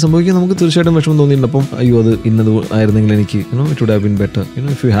 അപ്പൊ അങ്ങനെ സംഭവിക്കാൻ നമുക്ക് തീർച്ചയായിട്ടും വിഷമം തോന്നിയിട്ടുണ്ട്. അപ്പം അയ്യോ അത് ഇന്നത് ആയിരുന്നെങ്കിൽ എനിക്ക് it would have been better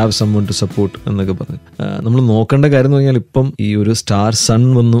if you have someone to support എന്നൊക്കെ പറഞ്ഞു. നമ്മൾ നോക്കേണ്ട കാര്യം എന്ന് പറഞ്ഞാൽ ഇപ്പം ഈ ഒരു സ്റ്റാർ സൺ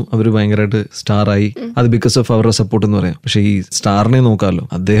വന്നു, അവർ ഭയങ്കരമായിട്ട് സ്റ്റാർ ആയി, അത് ബിക്കോസ് ഓഫ് അവരുടെ സപ്പോർട്ട് എന്ന് പറയാം. പക്ഷെ ഈ സ്റ്റാറിനെ നോക്കാമല്ലോ,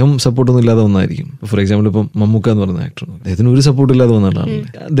 അദ്ദേഹം സപ്പോർട്ടൊന്നും ഇല്ലാതെ വന്നായിരിക്കും. ഫോർ എക്സാമ്പിൾ ഇപ്പം മമ്മൂക്ക എന്ന് പറയുന്ന ആക്ടർ, അദ്ദേഹത്തിന് ഒരു സപ്പോർട്ട് ഇല്ലാതെ വന്നതാണ്,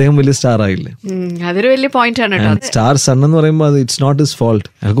 അദ്ദേഹം വലിയ സ്റ്റാർ ആയില്ലേ. അതൊരു വലിയ പോയിന്റ് ആണ്. സ്റ്റാർ സൺ എന്ന് പറയുമ്പോൾ അത് ഇറ്റ്സ് നോട്ട് ഹിസ് ഫോൾട്ട്,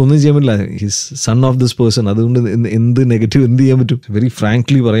 അയാൾക്ക് ഒന്നും ചെയ്യാൻ പറ്റില്ല, his son of this person. അതുകൊണ്ട് എന്ത് നെഗറ്റീവ് എന്ത് ചെയ്യാൻ പറ്റും? വെരി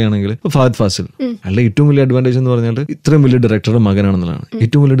ഫ്രാങ്ക്ലി പറയുകയാണെങ്കിൽ ഫഹദ് ഫാസിൽ, അയാളുടെ ഏറ്റവും വലിയ അഡ്വാൻറ്റേജ് എന്ന് പറഞ്ഞാൽ ഇത്രയും വലിയ ഡയറക്ടറുടെ മകനാണെന്നുള്ളതാണ്.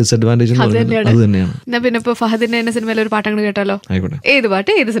 ഏറ്റവും വലിയ ഡിസഡ്വാൻറ്റേജ് എന്ന് പറഞ്ഞാൽ അത് തന്നെയാണ്. പിന്നെ ഇപ്പൊ ഫഹദിന്റെ സിനിമയിൽ ഒരു പാട്ടങ്ങൾ കേട്ടാലോ? ആയിക്കോട്ടെ. ഏത്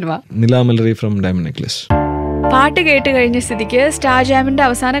പാട്ട്, ഏത് സിനിമ? നിലാമലറി from diamond necklace. പാട്ട് കേട്ട് കഴിഞ്ഞ സ്ഥിതിക്ക് സ്റ്റാർ ജാമിന്റെ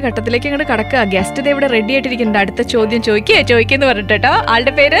അവസാന ഘട്ടത്തിലേക്ക് അങ്ങോട്ട് കടക്കുക. ഗസ്റ്റ് ഇവിടെ റെഡി ആയിട്ടിരിക്കുന്നുണ്ട്. അടുത്ത ചോദ്യം ചോദിക്കെന്ന് പറഞ്ഞിട്ടോ.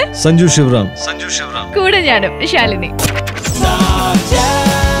 ആളുടെ പേര് സഞ്ജു ശിവറാം. കൂടെ ഞാനും ശാലിനി.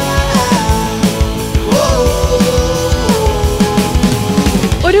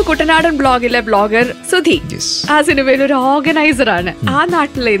 ഒരു കൂട്ടം കുട്ടനാടൻ ബ്ലോഗിലെ ബ്ലോഗർ സുധി ആ സിനിമയിൽ ഒരു ഓർഗനൈസർ ആണ്. ആ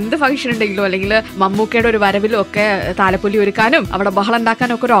നാട്ടിൽ എന്ത് ഫംഗ്ഷൻ ഉണ്ടെങ്കിലും അല്ലെങ്കിൽ മമ്മൂക്കയുടെ ഒരു വരവിലും ഒക്കെ താലപ്പൊലി ഒരുക്കാനും അവിടെ ബഹളം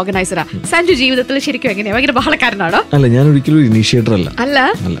ഉണ്ടാക്കാനും ഒക്കെ ഒരു ഓർഗനൈസറാ. സഞ്ജു ജീവിതത്തിൽ ശരിക്കും എങ്ങനെയാ? ഭയങ്കര ബഹളക്കാരനാണോ? അല്ല, ഞാൻ ഒരിക്കലും ഇനീഷ്യേറ്റർ അല്ല.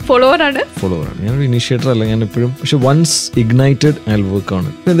 ഫോളോവർ ആണ്. ഞാനൊരു ഇനീഷ്യേറ്റർ അല്ല. ഞാൻ എപ്പോഴും പക്ഷെ once Ignited I will work on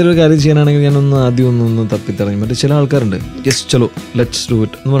it. എന്തെങ്കിലും ഒരു കാര്യം ചെയ്യാനാണെങ്കിൽ ഞാനൊന്ന് ആദ്യം ഒന്ന് തപ്പിത്തറങ്ങി. മറ്റേ ചില ആൾക്കാരുണ്ട് just Chalo let's do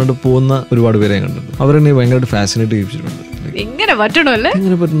it എന്ന് പറഞ്ഞിട്ട് പോകുന്ന ഒരുപാട് പേരെ ഞാൻ കണ്ടിട്ടുണ്ട്. അവരെന്നെ ഭയങ്കരമായിട്ട് ഫാസിനേറ്റ് ചെയ്യിപ്പിച്ചിട്ടുണ്ട്. എങ്ങനെ പറ്റണല്ലേ?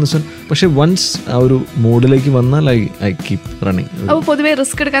 എങ്ങനെ പറ്റുന്ന സാർ. പക്ഷെ വൺസ് ആ ഒരു മോഡിലേക്ക് വന്നാൽ ഐ കീപ് റണ്ണിങ്. അപ്പോൾ പൊതുവെ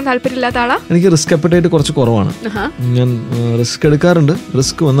റിസ്ക് എടുക്കാൻ താല്പര്യമില്ലാത്ത ആളാ? എനിക്ക് റിസ്ക് അപ്പറ്റൈറ്റ് കുറച്ച് കുറവാണ്. ഞാൻ റിസ്ക് എടുക്കാറുണ്ട്.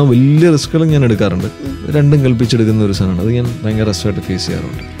 റിസ്ക് വന്നാൽ വലിയ റിസ്കുകളും ഞാൻ എടുക്കാറുണ്ട്. രണ്ടും കൽപ്പിച്ചെടുക്കുന്ന ഒരു സാധനമാണ്. അത് ഞാൻ ഭയങ്കര രസമായിട്ട് ഫേസ്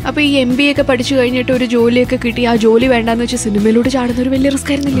ചെയ്യാറുണ്ട്. അപ്പൊ ഈ MBA ഒക്കെ പഠിച്ചു കഴിഞ്ഞിട്ട് ഒരു ജോലിയൊക്കെ കിട്ടി ആ ജോലി വേണ്ടാന്ന് വെച്ചാൽ സിനിമയിലൂടെ ചാടുന്ന ഒരു വലിയ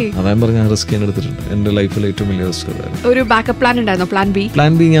റിസ്ക് ആയിരുന്നില്ലേ? അതാ പറഞ്ഞ ആ റിസ്ക് ഞാൻ എടുത്തിട്ടുണ്ട്. എന്റെ ലൈഫിൽ ഏറ്റവും വലിയ റിസ്ക് അതായിരുന്നു. ഒരു ബാക്കപ്പ് പ്ലാൻ ഉണ്ടായിരുന്നോ?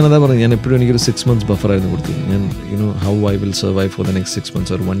 പ്ലാൻ ബി ഞാൻ അതാ പറഞ്ഞു. ഞാൻ എപ്പോഴും എനിക്കൊരു 6 months ബഫർ ആയിരുന്നു കൊടുത്തത്. ഞാൻ how I will survive for the next 6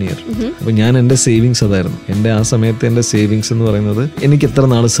 months or 1 year. അപ്പൊ ഞാൻ എന്റെ സേവിങ്സ് അതായിരുന്നു. എന്റെ ആ സമയത്ത് എന്റെ സേവിങ്സ് എന്ന് പറയുന്നത് എനിക്ക് എത്ര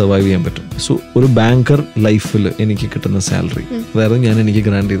നാൾ സർവൈവ് ചെയ്യാൻ പറ്റും. സോ ഒരു ബാങ്കർ ലൈഫിൽ എനിക്ക് കിട്ടുന്ന സാലറി അതായിരുന്നു എനിക്ക്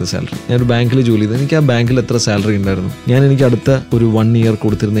ഗ്രാൻഡ് ചെയ്ത സാലറി. ഞാനൊരു ബാങ്കിൽ ജോലി ചെയ്ത് എനിക്ക് ആ ബാങ്കിൽ എത്ര സാലറി ഉണ്ടായിരുന്നു, എനിക്ക് അടുത്ത ഒരു 1 year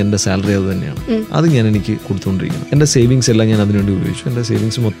കൊടുത്തിരുന്ന എന്റെ സാലറി അത് തന്നെയാണ്. അത് എനിക്ക് കൊടുത്തുകൊണ്ടിരിക്കണം. എന്റെ സേവിങ്സ് എല്ലാം ഞാൻ അതിനുവേണ്ടി ഉപയോഗിച്ചു. എന്റെ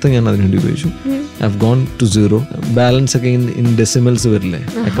സേവിങ്സ് മൊത്തം ഞാൻ അതിനുവേണ്ടി ഉപയോഗിച്ചു. I have gone to zero. Balance ഒക്കെ ഇൻ ഡെസിമൽസ് വരില്ലേ,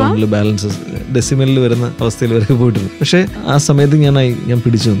 അക്കൗണ്ടിൽ ബാലൻസ് ഡെസിമലിൽ വരുന്ന അവസ്ഥയിൽ വരെ പോയിട്ടുണ്ട്. പക്ഷെ ആ സമയത്ത് ഞാൻ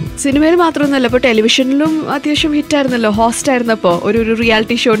പിടിച്ചു നിന്നു. സിനിമയിൽ മാത്രമൊന്നുമല്ല, ഇപ്പൊ ടെലിവിഷനിലും അത്യാവശ്യം ഹിറ്റ് ആയിരുന്നല്ലോ. ഹോസ്റ്റ് ആയിരുന്നപ്പോ ഒരു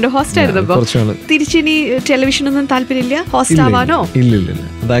റിയാലിറ്റി ഷോന്റെ ഹോസ്റ്റ് ആയിരുന്നപ്പോ തിരിച്ചിനി ടെലിവിഷനൊന്നും താല്പര്യമില്ല ഹോസ്റ്റ് ആവാനോ? ഇല്ല.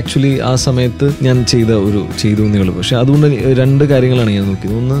 അത് ആക്ച്വലി ആ സമയത്ത് ഞാൻ ചെയ്തു എന്നേ. പക്ഷെ അതുകൊണ്ട് 2 കാര്യങ്ങളാണ് ഞാൻ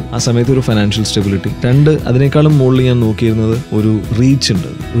നോക്കിയത്. ഒന്ന്, ആ സമയത്ത് ഒരു ഫൈനാൻഷ്യൽ സ്റ്റെബിലിറ്റി. 2, അതിനേക്കാളും മുകളിൽ ഞാൻ നോക്കിയിരുന്നത് ഒരു റീച്ച്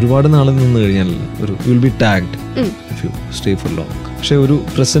ഉണ്ട്. ഒരുപാട് നാളിൽ നിന്ന് കഴിഞ്ഞാൽ ഒരു will be tagged if you stay for long. പക്ഷെ ഒരു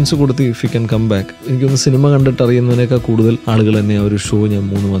പ്രസൻസ് കൊടുത്ത് if you can come back. എനിക്കൊന്ന് സിനിമ കണ്ടിട്ട് അറിയുന്നതിനേക്കാൾ കൂടുതൽ ആളുകൾ തന്നെ ആ ഒരു ഷോ ഞാൻ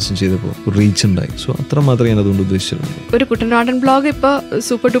 3 മാസം ചെയ്തപ്പോൾ റീച്ച് ഉണ്ടായി. സോ അത്ര മാത്രമേ ഞാൻ അതുകൊണ്ട് ഉദ്ദേശിച്ചിരുന്നു. ഒരു കുട്ടനാടൻ ബ്ലോഗ് ഇപ്പൊ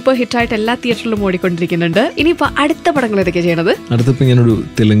സൂപ്പർ ഡൂപ്പർ ഹിറ്റായിട്ട് എല്ലാ തിയേറ്ററിലും ഓടിക്കൊണ്ടിരിക്കുന്നുണ്ട്. ഇനിയിപ്പോ അടുത്ത പടങ്ങൾ ഏതൊക്കെ ചെയ്യണത്? അടുത്തിപ്പോൾ ഞാനൊരു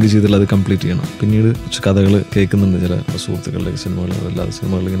തെലുങ്ക് ചെയ്തില്ല, അത് കംപ്ലീറ്റ് ചെയ്യണം. പിന്നീട് കുറച്ച് കഥകൾ കേൾക്കുന്നുണ്ട്. ചില സുഹൃത്തുക്കളുടെ സിനിമകൾ, അല്ലാതെ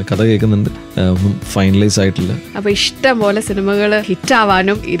സിനിമകൾ ഇങ്ങനെ കഥ കേൾക്കുന്നുണ്ട്. ഒന്നും ഫൈനലൈസ് ആയിട്ടില്ല. അപ്പൊ ഇഷ്ടം പോലെ സിനിമകൾ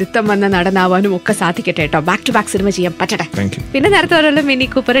ഹിറ്റാവാനും ഇരുത്തം വന്ന നടനാവാനും ഒക്കെ സാധിക്കട്ടെ കേട്ടോ. ബാക്ക് ടു ബാക്ക് സിനിമ ചെയ്യാൻ പറ്റട്ടെ. പിന്നെ നേരത്തെ മിനി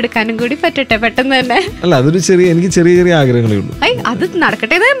കൂപ്പർ എടുക്കാനും കൂടി പറ്റട്ടെ പെട്ടെന്ന് തന്നെ. അല്ല, അതൊരു എനിക്ക് ചെറിയ ആഗ്രഹങ്ങളേ ഉള്ളൂ. അത്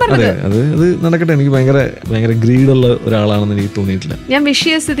നടക്കട്ടെ. അത് നടക്കട്ടെ. എനിക്ക് ഭയങ്കര ഗ്രീഡുള്ള ഒരാളാണെന്ന് എനിക്ക് തോന്നിയിട്ടില്ല. ഞാൻ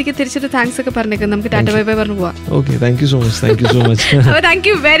വിഷയ സ്ഥിതിക്ക് തിരിച്ചിട്ട് താങ്ക്സ് ഒക്കെ പറഞ്ഞേക്കും. നമുക്ക് ടാറ്റ ബൈ ബൈ പറഞ്ഞു പോവാം. Okay, thank you so much. Thank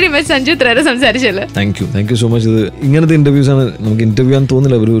you very much Sanju, ഇത്രയേറെ സംസാരിച്ചല്ലോ. Thank you so much. ഇത് ഇങ്ങനത്തെ ഇന്റർവ്യൂസ് ആണ് നമുക്ക് ഇന്റർവ്യൂ ആണെന്ന്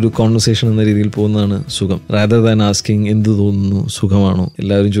തോന്നില്ല. ഒരു കോൺവെർസേഷൻ എന്ന രീതിയിൽ പോകുന്നതാണ് സുഖം. റാദർ ദാൻ ആസ്കിങ് എന്ത് തോന്നുന്നു, സുഖമാണോ,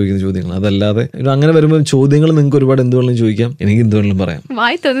 എല്ലാവരും ചോദിക്കുന്ന ചോദ്യങ്ങൾ. അതല്ലാതെ അങ്ങനെ വരുമ്പോൾ ചോദ്യങ്ങൾ നിങ്ങൾക്ക് ഒരുപാട് എന്ത് വേണമെങ്കിലും ചോദിക്കാം, എനിക്ക് എന്ത് വേണമെങ്കിലും പറയാം.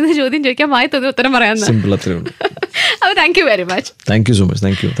 വായി തോന്നുന്ന ചോദ്യം ചോദിക്കാം, വായി തോന്നുന്ന ഉത്തരം പറയാം. സിമ്പിൾ, അത്രേ ഉള്ളൂ. അപ്പോൾ thank you very much. Thank you so much.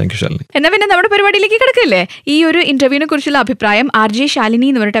 Thank you Shalini. എന്നാൽ പിന്നെ നമ്മുടെ പരിപാടിയിലേക്ക് കിടക്കില്ലേ? ഈ ഒരു ഇന്റർവ്യൂവിനെ കുറിച്ചുള്ള അഭിപ്രായം RJ ശാലിനി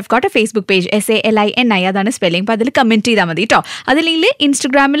എന്ന് പറഞ്ഞിട്ട് got a Facebook page SALINI, അതാണ് സ്പെല്ലിംഗ്. അപ്പോൾ അതിൽ കമന്റ് ചെയ്താൽ മതി കേട്ടോ. അതില്ലെങ്കിൽ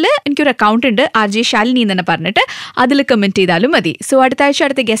ഇൻസ്റ്റഗ്രാമിൽ എനിക്കൊരു അക്കൗണ്ട് ഉണ്ട് RJ ശാലിനി എന്ന് തന്നെ പറഞ്ഞിട്ട്, അതിൽ കമന്റ് ചെയ്താലും മതി. സോ അടുത്ത ആഴ്ച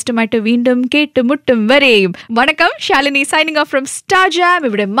അടുത്ത ഗസ്റ്റുമായിട്ട് വീണ്ടും കേട്ടുമുട്ടും വരെയും. വണക്കം, ശാലിനി സൈനിങ് ഓഫ് ഫ്രം സ്റ്റാർജാം.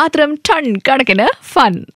 ഇവിടെ മാത്രം ടൺ കണക്കിന് ഫൺ.